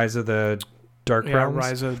 the Rise of the Dark Realms.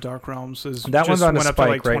 Rise of Dark Realms is that one's on a spike up to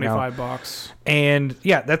like $25 right now. And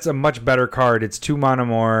yeah, that's a much better card. It's 2 mana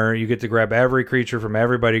more. You get to grab every creature from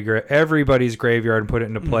everybody's graveyard and put it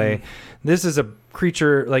into play. This is a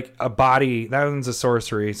creature, like a body. That one's a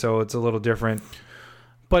sorcery, so it's a little different.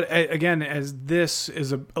 But again, as this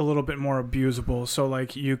is a little bit more abusable, so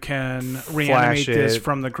like you can reanimate this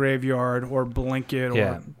from the graveyard or blink it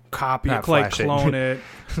or copy it, like clone it.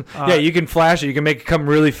 Yeah, you can flash it. You can make it come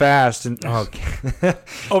really fast and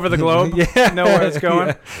over the globe. Know where it's going.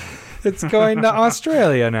 Yeah. It's going to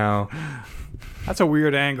Australia now. That's a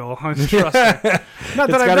weird angle. Trust me. Not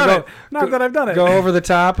that I've done it. Go over the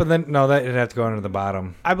top and then it'd have to go under the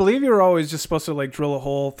bottom. I believe you're always just supposed to like drill a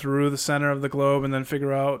hole through the center of the globe and then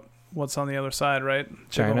figure out what's on the other side, right?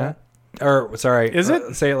 China? Or sorry, is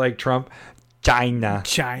it? Say it like Trump. China.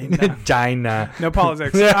 China. No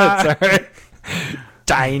politics. Sorry.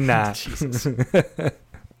 China. Jesus.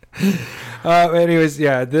 Anyways,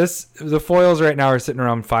 yeah, the foils right now are sitting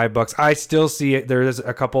around $5. I still see it. There's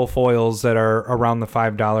a couple foils that are around the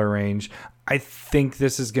 $5 range. I think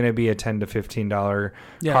this is going to be a $10 to $15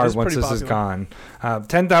 card once this is gone.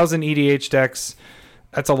 10,000 EDH decks.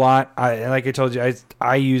 That's a lot. Like I told you,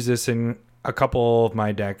 I use this in a couple of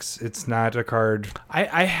my decks. It's not a card.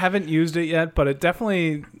 I haven't used it yet, but it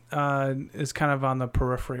definitely is kind of on the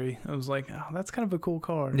periphery. I was like, oh, that's kind of a cool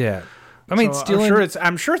card. Yeah. I mean,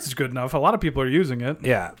 I'm sure it's good enough. A lot of people are using it.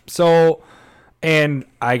 Yeah. So, and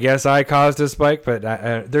I guess I caused a spike, but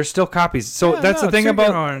there's still copies. So that's the thing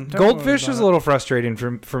about Goldfish is a little frustrating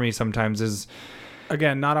for me sometimes. Is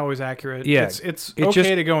again not always accurate. Yeah, it's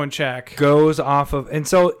okay to go and check. Goes off of, and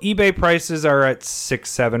so eBay prices are at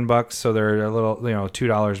 $6-7, so they're a little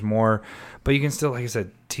 $2 more. But you can still, like I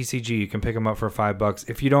said, TCG, you can pick them up for $5.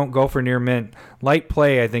 If you don't go for near mint, light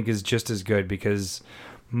play I think is just as good because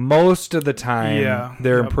most of the time,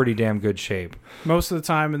 they're in pretty damn good shape. Most of the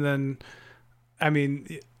time, and then, I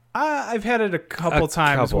mean, I've had it a couple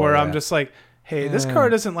times where I'm just like, hey, this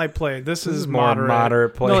card isn't light play. This is more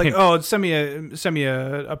moderate play. They're like, oh, send me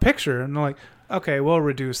a picture, and they're like, okay, we'll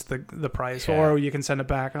reduce the price, or you can send it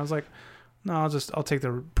back. And I was like, no, I'll take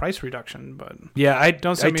the price reduction, but I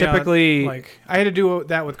don't. I typically I had to do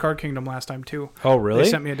that with Card Kingdom last time too. Oh, really? They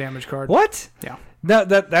sent me a damaged card. What? Yeah.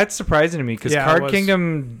 That's surprising to me because Card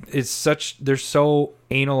Kingdom is they're so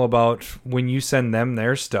anal about when you send them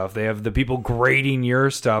their stuff. They have the people grading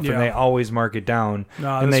your stuff and they always mark it down.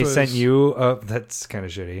 And they sent you that's kind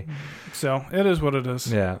of shitty. So it is what it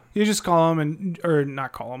is. Yeah. You just call them or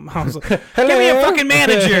not call them. I was like, give me a fucking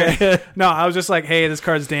manager. No, I was just like, hey, this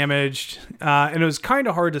card's damaged. And it was kind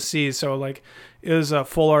of hard to see. So like it was a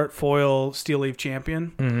full art foil Steel Leaf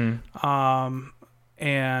Champion.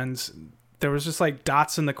 and there was just like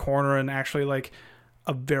dots in the corner and actually like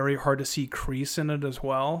a very hard to see crease in it as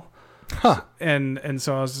well. Huh. And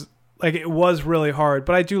so I was like, it was really hard,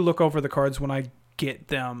 but I do look over the cards when I get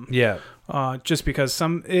them. Yeah. Just because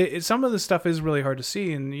some of the stuff is really hard to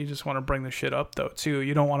see, and you just want to bring the shit up though too.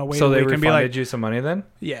 You don't want to wait. So a they week and be refunded like, you some money then?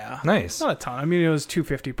 yeah, Nice. not a ton. I mean, it was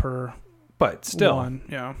 $250 per, But still, one.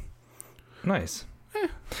 Yeah. Nice. All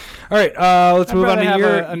right, let's move on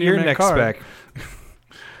to your next card.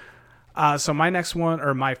 spec. So my next one,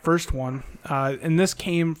 or my first one, and this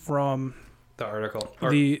came from The article.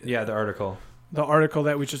 The article. the article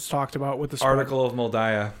that we just talked about with the spread. Article of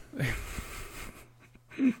Moldiah.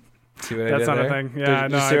 See what I That's did not there? a thing. Yeah,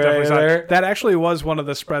 Did no, you I see what definitely did saw there? it. That actually was one of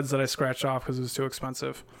the spreads that I scratched off because it was too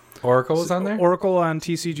expensive. Oracle was on there? Oracle on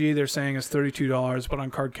TCG, they're saying is $32, but on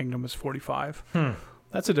Card Kingdom is $45.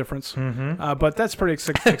 That's a difference. Mm-hmm. But that's pretty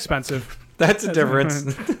expensive. That's a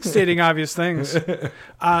difference. Stating obvious things.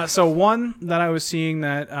 So one that I was seeing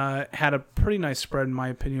that had a pretty nice spread, in my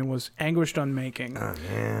opinion, was Anguished Unmaking. Oh,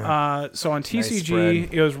 yeah. So on TCG,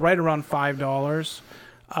 spread. it was right around $5.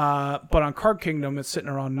 But on Card Kingdom, it's sitting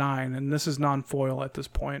around $9, and this is non-foil at this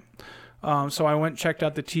point. So I went and checked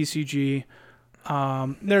out the TCG.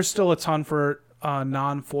 There's still a ton for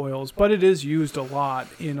non-foils, but it is used a lot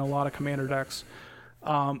in a lot of Commander decks.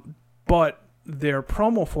 But their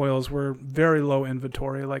promo foils were very low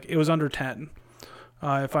inventory. Like, it was under 10,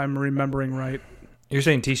 if I'm remembering right. You're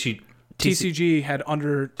saying TCG had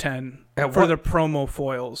under 10 At for what? the promo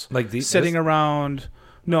foils. Like these? Sitting around...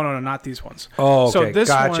 No, not these ones. Oh, okay. So this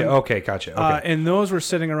gotcha. one, Okay. and those were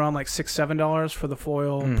sitting around like $6-7 for the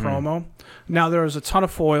foil promo. Now there was a ton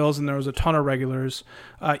of foils and there was a ton of regulars,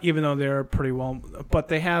 even though they're pretty well. But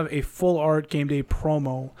they have a full art game day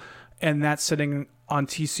promo, and that's sitting on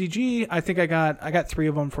TCG. I think I got 3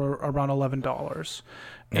 of them for around $11.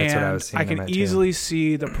 That's and what I was seeing. I can easily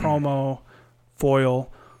see the promo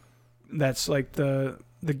foil. That's like the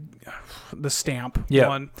stamp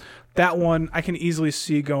one. That one I can easily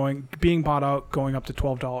see being bought out going up to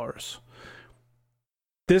 $12.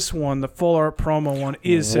 This one, the full art promo one,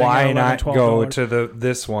 is sitting at $11, not $12. go to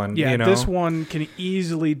this one? Yeah, you know? This one can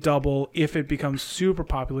easily double if it becomes super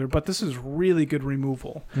popular. But this is really good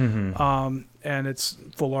removal, and it's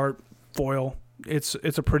full art foil. It's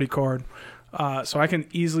a pretty card. So I can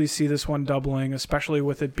easily see this one doubling, especially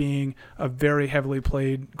with it being a very heavily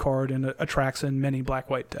played card and it attracts in many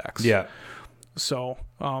black-white decks. Yeah. So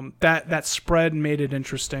that spread made it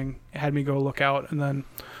interesting. It had me go look out, and then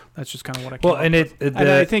that's just kind of what I came up with. And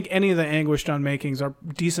I think any of the Anguished Unmakings are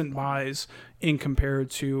decent buys in compared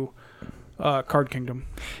to Card Kingdom.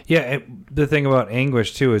 Yeah, the thing about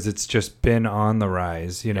Anguish too is it's just been on the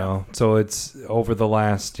rise, you know. So it's over the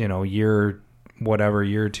last, year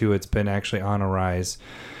or two, it's been actually on a rise.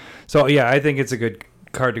 So yeah, I think it's a good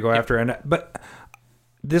card to go after. But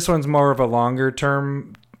this one's more of a longer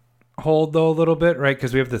term hold though, a little bit, right?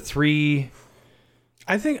 Because we have the 3.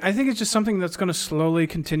 I think it's just something that's going to slowly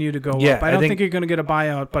continue to go Yeah, up. I don't think you're going to get a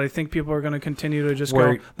buyout, but I think people are going to continue to just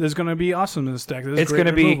go, there's going to be awesome in this deck. It's going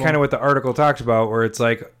to be kind of what the article talks about, where it's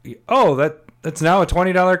like, oh, that's now a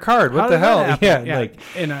 $20 card. What the hell? Yeah. Like,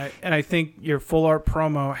 and I think your full art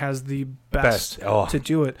promo has the best. To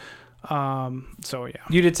do it. So yeah.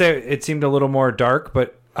 You did say it seemed a little more dark,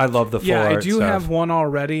 but I love the full art. Yeah, I do stuff. have one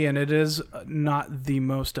already, and it is not the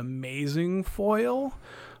most amazing foil,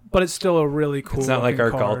 but it's still a really cool. It's not like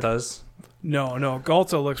our card. Galtas. No,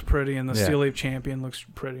 Galta looks pretty, and the Steel Leaf Champion looks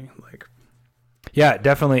pretty. Like, yeah,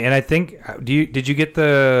 definitely. And I think did you get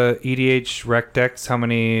the EDH rec decks? How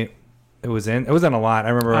many it was in? It wasn't a lot.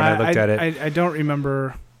 I remember when I looked at it. I don't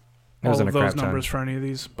remember all of those numbers for any of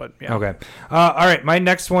these, but yeah. Okay. All right. My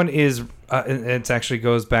next one is it actually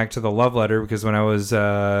goes back to the love letter, because when I was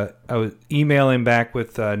emailing back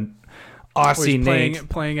with Aussie Nate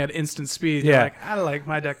playing at instant speed. Yeah, like, I like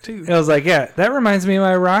my deck too. I was like, yeah, that reminds me of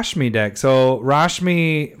my Rashmi deck. So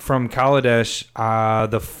Rashmi from Kaladesh,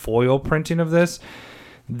 the foil printing of this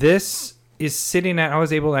is sitting at. I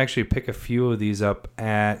was able to actually pick a few of these up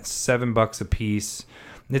at $7 a piece.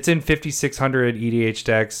 It's in 5,600 EDH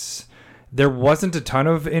decks. There wasn't a ton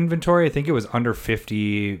of inventory. I think it was under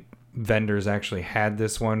 50 vendors actually had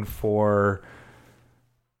this one for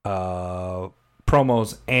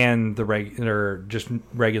promos and the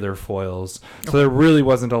regular foils. So there really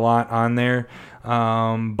wasn't a lot on there.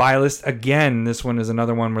 Buy list, again, this one is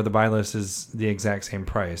another one where the buy list is the exact same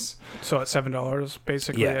price. So at $7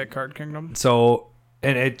 basically at Card Kingdom. So,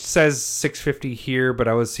 and it says $650 here, but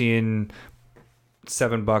I was seeing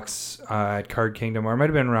 $7 at Card Kingdom, or it might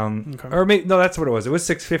have been around, or maybe, no, that's what it was. It was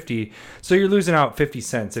 $6.50. So you're losing out 50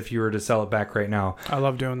 cents if you were to sell it back right now. I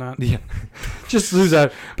love doing that. Yeah, just lose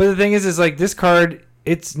out. But the thing is like this card,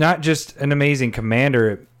 it's not just an amazing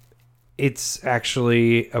commander. It's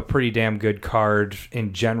actually a pretty damn good card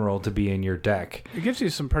in general to be in your deck. It gives you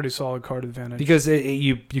some pretty solid card advantage. Because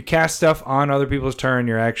you cast stuff on other people's turn,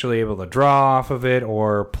 you're actually able to draw off of it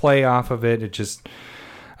or play off of it. It just,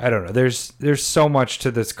 I don't know. There's so much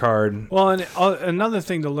to this card. Well, and another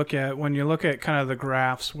thing to look at when you look at kind of the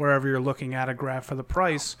graphs, wherever you're looking at a graph for the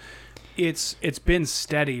price, it's been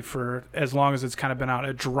steady for as long as it's kind of been out.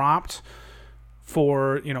 It dropped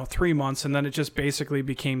for 3 months, and then it just basically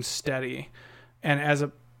became steady, and as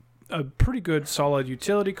a pretty good solid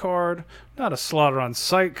utility card, not a slaughter on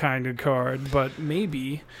sight kind of card, but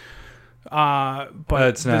maybe but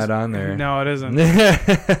it's not on there. No, it isn't.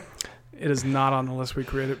 It is not on the list we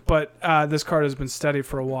created, but this card has been steady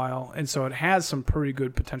for a while, and so it has some pretty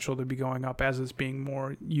good potential to be going up as it's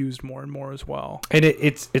being used more and more as well. And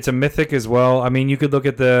it's a mythic as well. I mean, you could look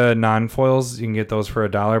at the non-foils. You can get those for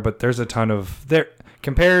 $1, but there's a ton of there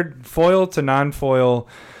compared foil to non-foil.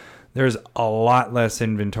 There's a lot less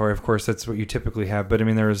inventory. Of course, that's what you typically have, but I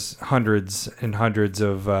mean, there's hundreds and hundreds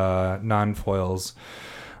of non-foils.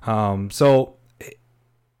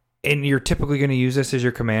 And you're typically going to use this as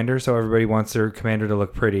your commander, so everybody wants their commander to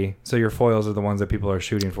look pretty. So your foils are the ones that people are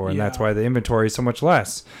shooting for, and that's why the inventory is so much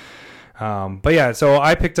less. But yeah, so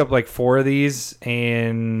I picked up like 4 of these,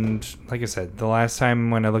 and like I said, the last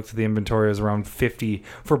time when I looked at the inventory, it was around 50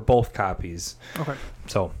 for both copies. Okay.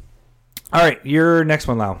 So, all right, your next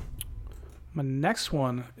one, Lau. My next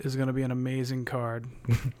one is going to be an amazing card.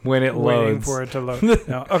 When it loads. Waiting for it to load.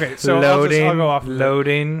 No. Okay, so I'll go off of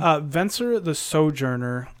loading. Venser the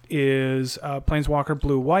Sojourner is Planeswalker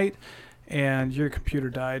blue-white, and your computer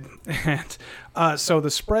died. And so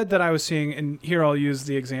the spread that I was seeing, and here I'll use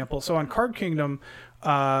the example. So on Card Kingdom,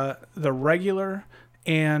 the regular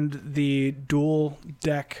and the dual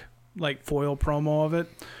deck like foil promo of it,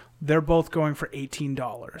 they're both going for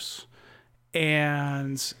 $18.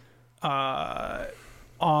 And on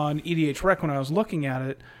EDH Rec, when I was looking at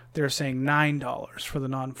it, they're saying $9 for the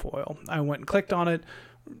non-foil. I went and clicked on it.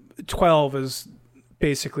 12 is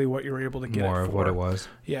basically what you're able to get more it for. Of what it was.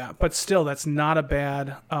 Yeah, but still, that's not a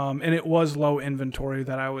bad. And it was low inventory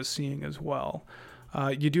that I was seeing as well.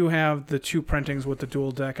 You do have the 2 printings with the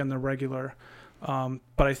dual deck and the regular,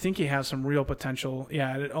 but I think you have some real potential.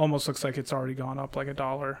 Yeah, it almost looks like it's already gone up like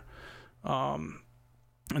 $1.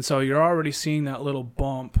 And so you're already seeing that little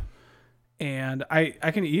bump. And I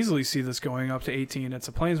can easily see this going up to 18. It's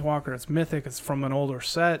a Planeswalker. It's mythic. It's from an older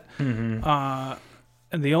set. Mm-hmm.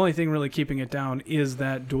 And the only thing really keeping it down is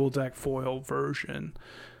that dual deck foil version.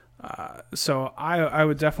 So I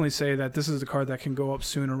would definitely say that this is the card that can go up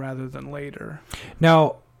sooner rather than later.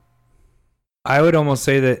 Now, I would almost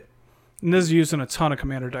say that... And this is used in a ton of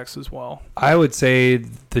commander decks as well. I would say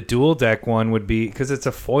the dual deck one would be, because it's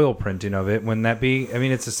a foil printing of it, wouldn't that be? I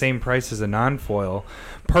mean, it's the same price as a non-foil.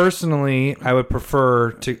 Personally, I would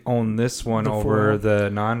prefer to own this one over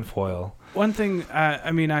the non-foil. One thing,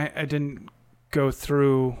 I didn't go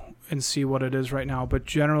through and see what it is right now, but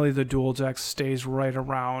generally the dual deck stays right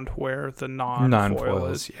around where the non-foil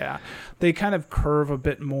is. Yeah. They kind of curve a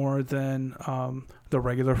bit more than the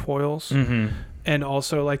regular foils. Mm-hmm. And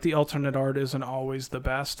also, like, the alternate art isn't always the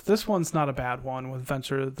best. This one's not a bad one with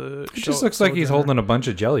Venser the... It just looks like he's holding a bunch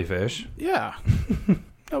of jellyfish. Yeah.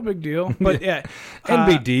 No big deal. But yeah.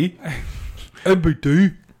 NBD.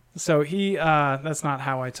 NBD. So he... that's not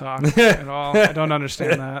how I talk at all. I don't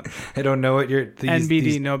understand that. I don't know what you're...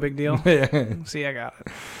 NBD, no big deal. See, I got it.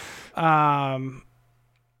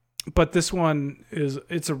 But this one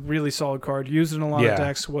it's a really solid card. Used in a lot of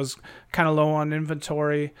decks. Was kind of low on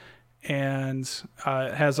inventory. And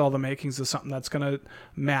it has all the makings of something that's going to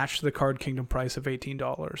match the Card Kingdom price of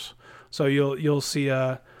 $18. So you'll see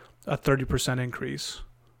a 30% increase.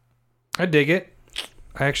 I dig it.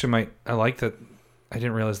 I like that. I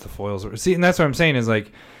didn't realize the foils were... See, and that's what I'm saying is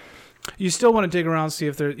like... You still want to dig around, see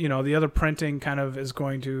if there, the other printing kind of is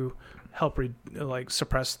going to help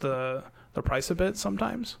suppress the price a bit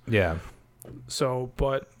sometimes. Yeah. So,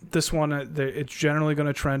 but this one, it's generally going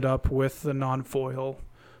to trend up with the non-foil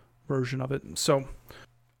version of it. So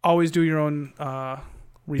always do your own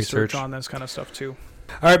research on this kind of stuff too.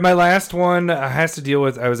 All right, my last one has to deal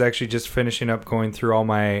with... I was actually just finishing up going through all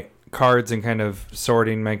my cards and kind of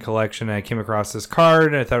sorting my collection, and I came across this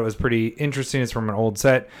card and I thought it was pretty interesting. It's from an old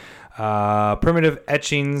set. Primitive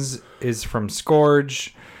Etchings is from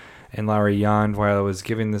Scourge, and Lowry yawned while I was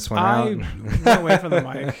giving this one out. I went away from the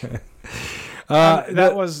mic.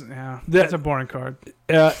 That's a boring card.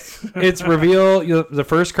 It's reveal the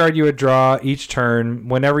first card you would draw each turn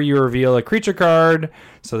whenever you reveal a creature card.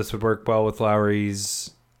 So this would work well with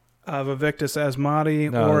Lowry's Vivictus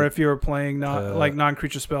Asmati, or if you were playing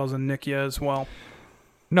non-creature spells in Nikia as well.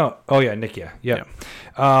 No. Oh, yeah, Nikia. Yeah.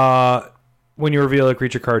 When you reveal a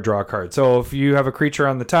creature card, draw a card. So if you have a creature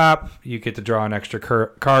on the top, you get to draw an extra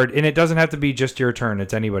card. And it doesn't have to be just your turn.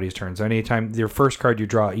 It's anybody's turn. So anytime your first card you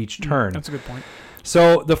draw each turn. That's a good point.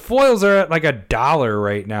 So the foils are at like $1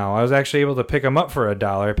 right now. I was actually able to pick them up for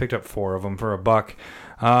 $1. I picked up 4 of them for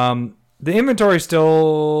 $1. The inventory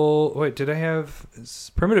still... Wait, did I have...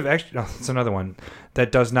 Primitive... Actually, no, it's another one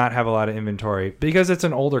that does not have a lot of inventory because it's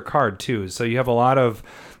an older card too. So you have a lot of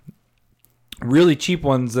really cheap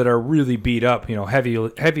ones that are really beat up.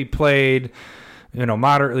 Heavy played,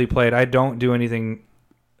 moderately played. I don't do anything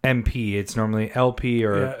MP. It's normally LP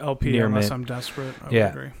or LP near unless mint. I'm desperate. I would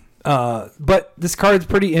agree. But this card's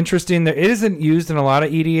pretty interesting. It isn't used in a lot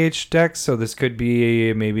of EDH decks, so this could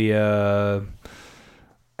be maybe a...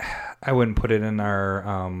 I wouldn't put it in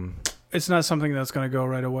our... It's not something that's going to go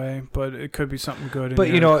right away, but it could be something good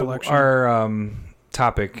in your collection. Our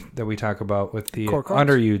topic that we talk about with the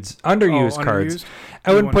underused cards,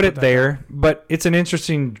 I wouldn't put it there, but it's an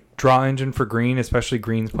interesting draw engine for green, especially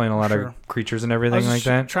green's playing a lot of creatures and everything like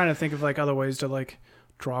that. Trying to think of other ways to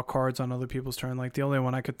draw cards on other people's turn. The only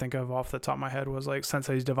one I could think of off the top of my head was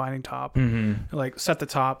Sensei's Divining Top. Mm-hmm. Set the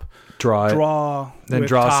top, draw then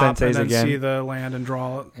draw top, Sensei's and then again. See the land and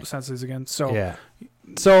draw Sensei's again. So yeah.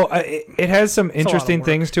 So it has some interesting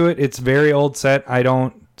things to it. It's very old set. I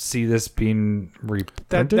don't see this being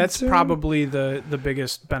reprinted. That's probably the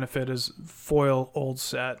biggest benefit is foil old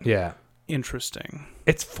set. Yeah. Interesting.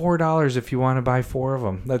 It's $4 if you want to buy 4 of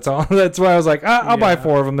them. That's all. That's why I was like, I'll buy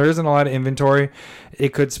 4 of them. There isn't a lot of inventory. It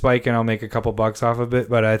could spike and I'll make a couple bucks off of it.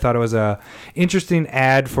 But I thought it was a interesting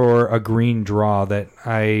ad for a green draw that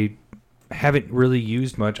I haven't really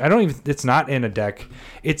used much. It's not in a deck.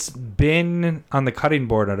 It's been on the cutting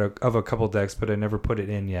board of a couple decks, but I never put it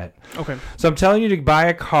in yet. Okay. So I'm telling you to buy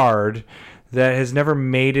a card that has never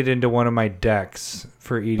made it into one of my decks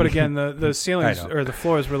for eating. But again, the ceilings or the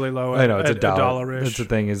floor is really low. I know it's $1. That's the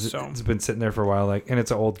thing it's been sitting there for a while, and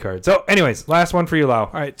it's an old card. So, anyways, last one for you, Lau.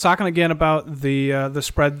 All right, talking again about the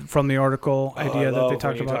spread from the article idea that they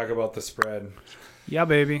talked about. Talk about the spread. Yeah,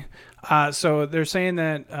 baby. So they're saying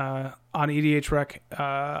that on EDH Rec,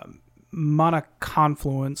 Mana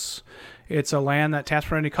Confluence, it's a land that taps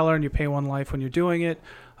for any color, and you pay 1 life when you're doing it.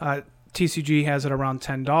 TCG has it around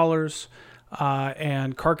 $10.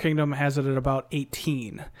 And Card Kingdom has it at about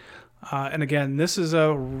 18. And again, this is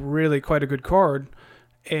quite a good card,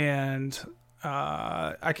 and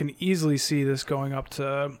I can easily see this going up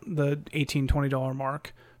to the $18, $20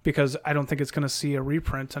 mark because I don't think it's going to see a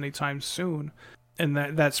reprint anytime soon. And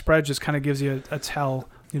that spread just kind of gives you a tell,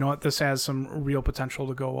 this has some real potential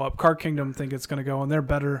to go up. Card Kingdom think it's going to go, and they're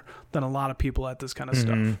better than a lot of people at this kind of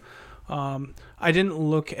stuff. I didn't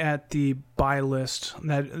look at the buy list.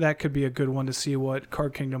 That could be a good one to see what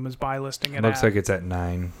Card Kingdom is buy listing it looks like it's at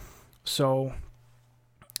 9. So,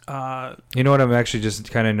 you know what I'm actually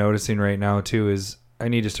just kind of noticing right now too is I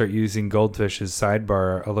need to start using Goldfish's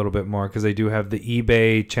sidebar a little bit more because they do have the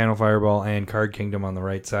eBay, Channel Fireball, and Card Kingdom on the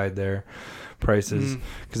right side there. Prices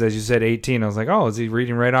because as you said 18, I was like, oh, is he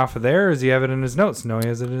reading right off of there or does he have it in his notes? No, he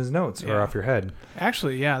has it in his notes or off your head.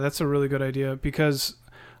 Actually, yeah, that's a really good idea because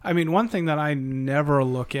one thing that I never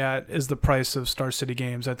look at is the price of Star City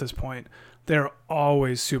games at this point. They're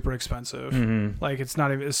always super expensive. It's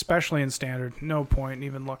not even, especially in standard, no point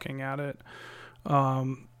even looking at it.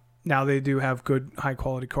 Now they do have good high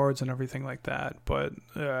quality cards and everything like that, but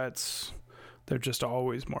they're just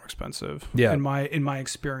always more expensive in my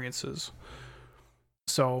experiences.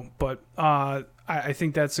 So, but I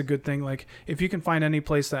think that's a good thing. If you can find any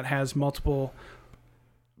place that has multiple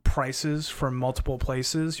prices for multiple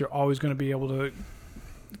places, you're always going to be able to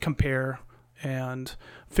compare and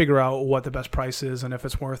figure out what the best price is and if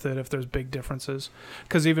it's worth it, if there's big differences.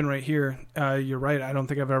 Because even right here, you're right. I don't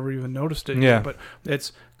think I've ever even noticed it yet, but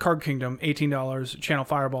it's Card Kingdom, $18, Channel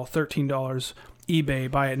Fireball, $13,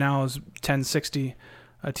 eBay, buy it now is $10.60.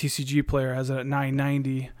 A TCG player has it at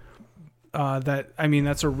 $9.90.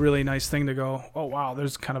 That's a really nice thing to go, oh wow,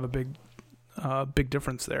 there's kind of a big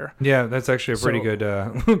difference there. Yeah, that's actually a pretty good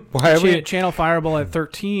Channel Fireball at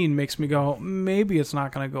 13 makes me go, maybe it's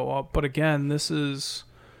not going to go up, but again, it's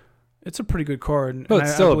a pretty good card. But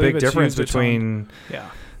it's still a big difference between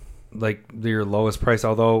your lowest price,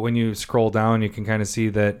 although when you scroll down you can kind of see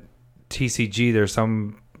that TCG there's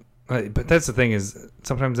some But that's the thing is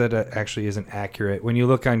sometimes that actually isn't accurate. When you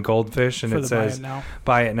look on Goldfish and it says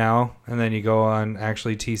buy it now, and then you go on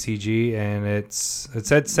actually TCG and it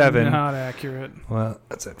said 7. Not accurate. Well,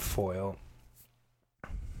 that's at foil.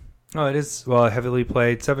 Oh, it is. Well, heavily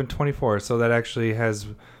played 724. So that actually has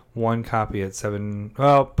one copy at 7.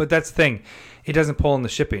 Well, but that's the thing. It doesn't pull in the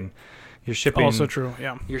shipping. Your shipping also true.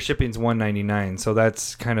 Yeah. Your shipping's $199. So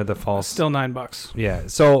that's kind of the false. Still $9. Yeah.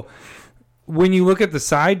 So when you look at the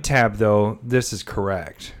side tab, though, this is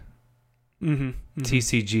correct.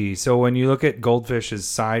 TCG. So when you look at Goldfish's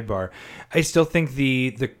sidebar, I still think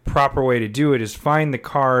the proper way to do it is find the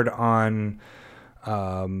card on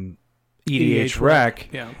EDH Rec.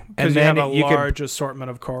 Yeah. And then you have a large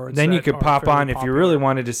assortment of cards. Then you could pop on, if you really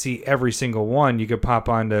wanted to see every single one, you could pop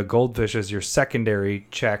on to Goldfish as your secondary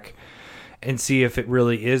check and see if it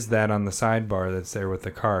really is that on the sidebar that's there with the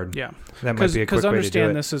card. Yeah. That might be a quick way to do it. Because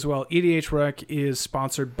understand this as well. EDH Rec is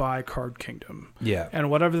sponsored by Card Kingdom. Yeah. And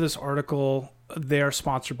whatever this article, they are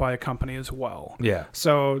sponsored by a company as well. Yeah.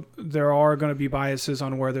 So there are going to be biases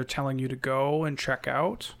on where they're telling you to go and check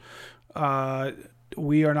out.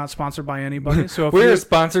 We are not sponsored by anybody. So if we're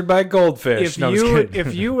sponsored by Goldfish.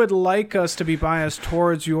 If you would like us to be biased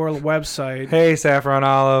towards your website, hey, Saffron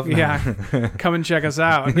Olive, come and check us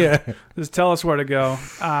out. Yeah, just tell us where to go.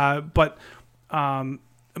 But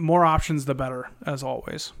more options, the better, as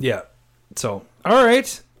always. Yeah. So, all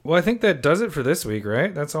right. Well, I think that does it for this week,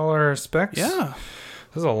 right? That's all our specs. Yeah.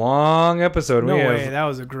 This is a long episode. No way. That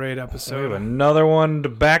was a great episode. We have another one to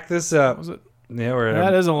back this up. Was it? Yeah,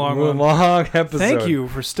 that is a long one. Long episode. Thank you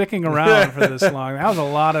for sticking around for this long. That was a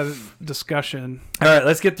lot of discussion. All right,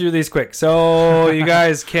 let's get through these quick. So you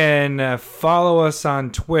guys can follow us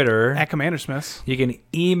on Twitter. At Commander Smiths. You can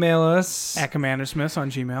email us. At Commander Smiths on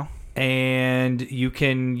Gmail. And you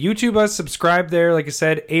can YouTube us, subscribe there. Like I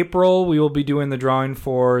said, April, we will be doing the drawing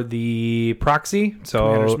for the proxy.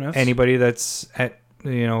 So anybody that's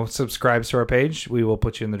subscribes to our page, we will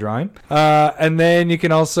put you in the drawing. And then you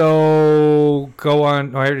can also go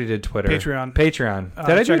on. Oh, I already did Twitter. Patreon.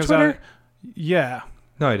 Did I do Twitter? Yeah.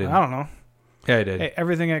 No, I didn't. I don't know. Yeah, I did. Hey,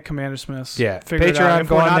 everything at Commander Smith's. Yeah. Figure Patreon, it out. If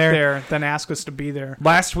go we're on not there. Then ask us to be there.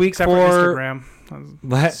 Last week Except for Instagram.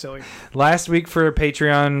 Silly. Last week for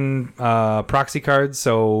Patreon proxy cards.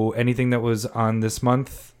 So anything that was on this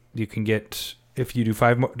month, you can get. If you do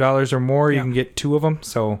 $5 or more, you can get 2 of them.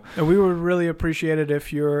 So we would really appreciate it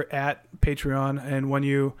if you're at Patreon and when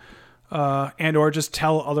you and or just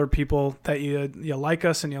tell other people that you like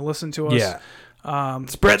us and you listen to us. Yeah.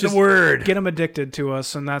 Spread the word. Get them addicted to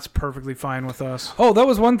us, and that's perfectly fine with us. Oh, that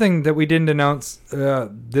was one thing that we didn't announce.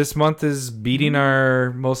 This month is beating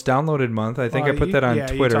our most downloaded month. I think I put that on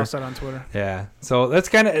Twitter. Yeah, you tossed that on Twitter. Yeah. So that's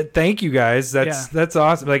kind of thank you guys. That's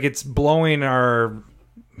awesome. Like it's blowing our.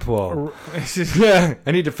 Whoa. Yeah,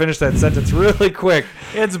 I need to finish that sentence really quick.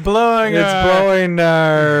 It's blowing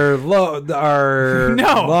our over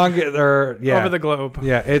the globe.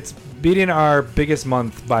 Yeah, it's beating our biggest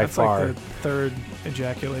month by far. Like the 3rd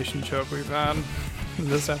ejaculation choke we've had in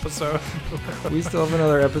this episode. We still have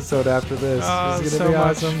another episode after this. It's going to be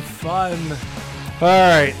awesome. Fun. All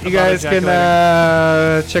right, you guys can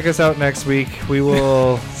check us out next week. We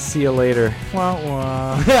will see you later. Wah,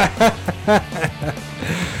 wah.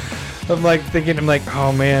 I'm like,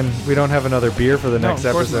 oh man, we don't have another beer for the next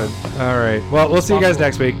episode. All right, well, we'll see you guys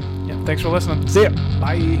next week. Yeah, thanks for listening. See ya.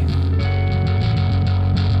 Bye.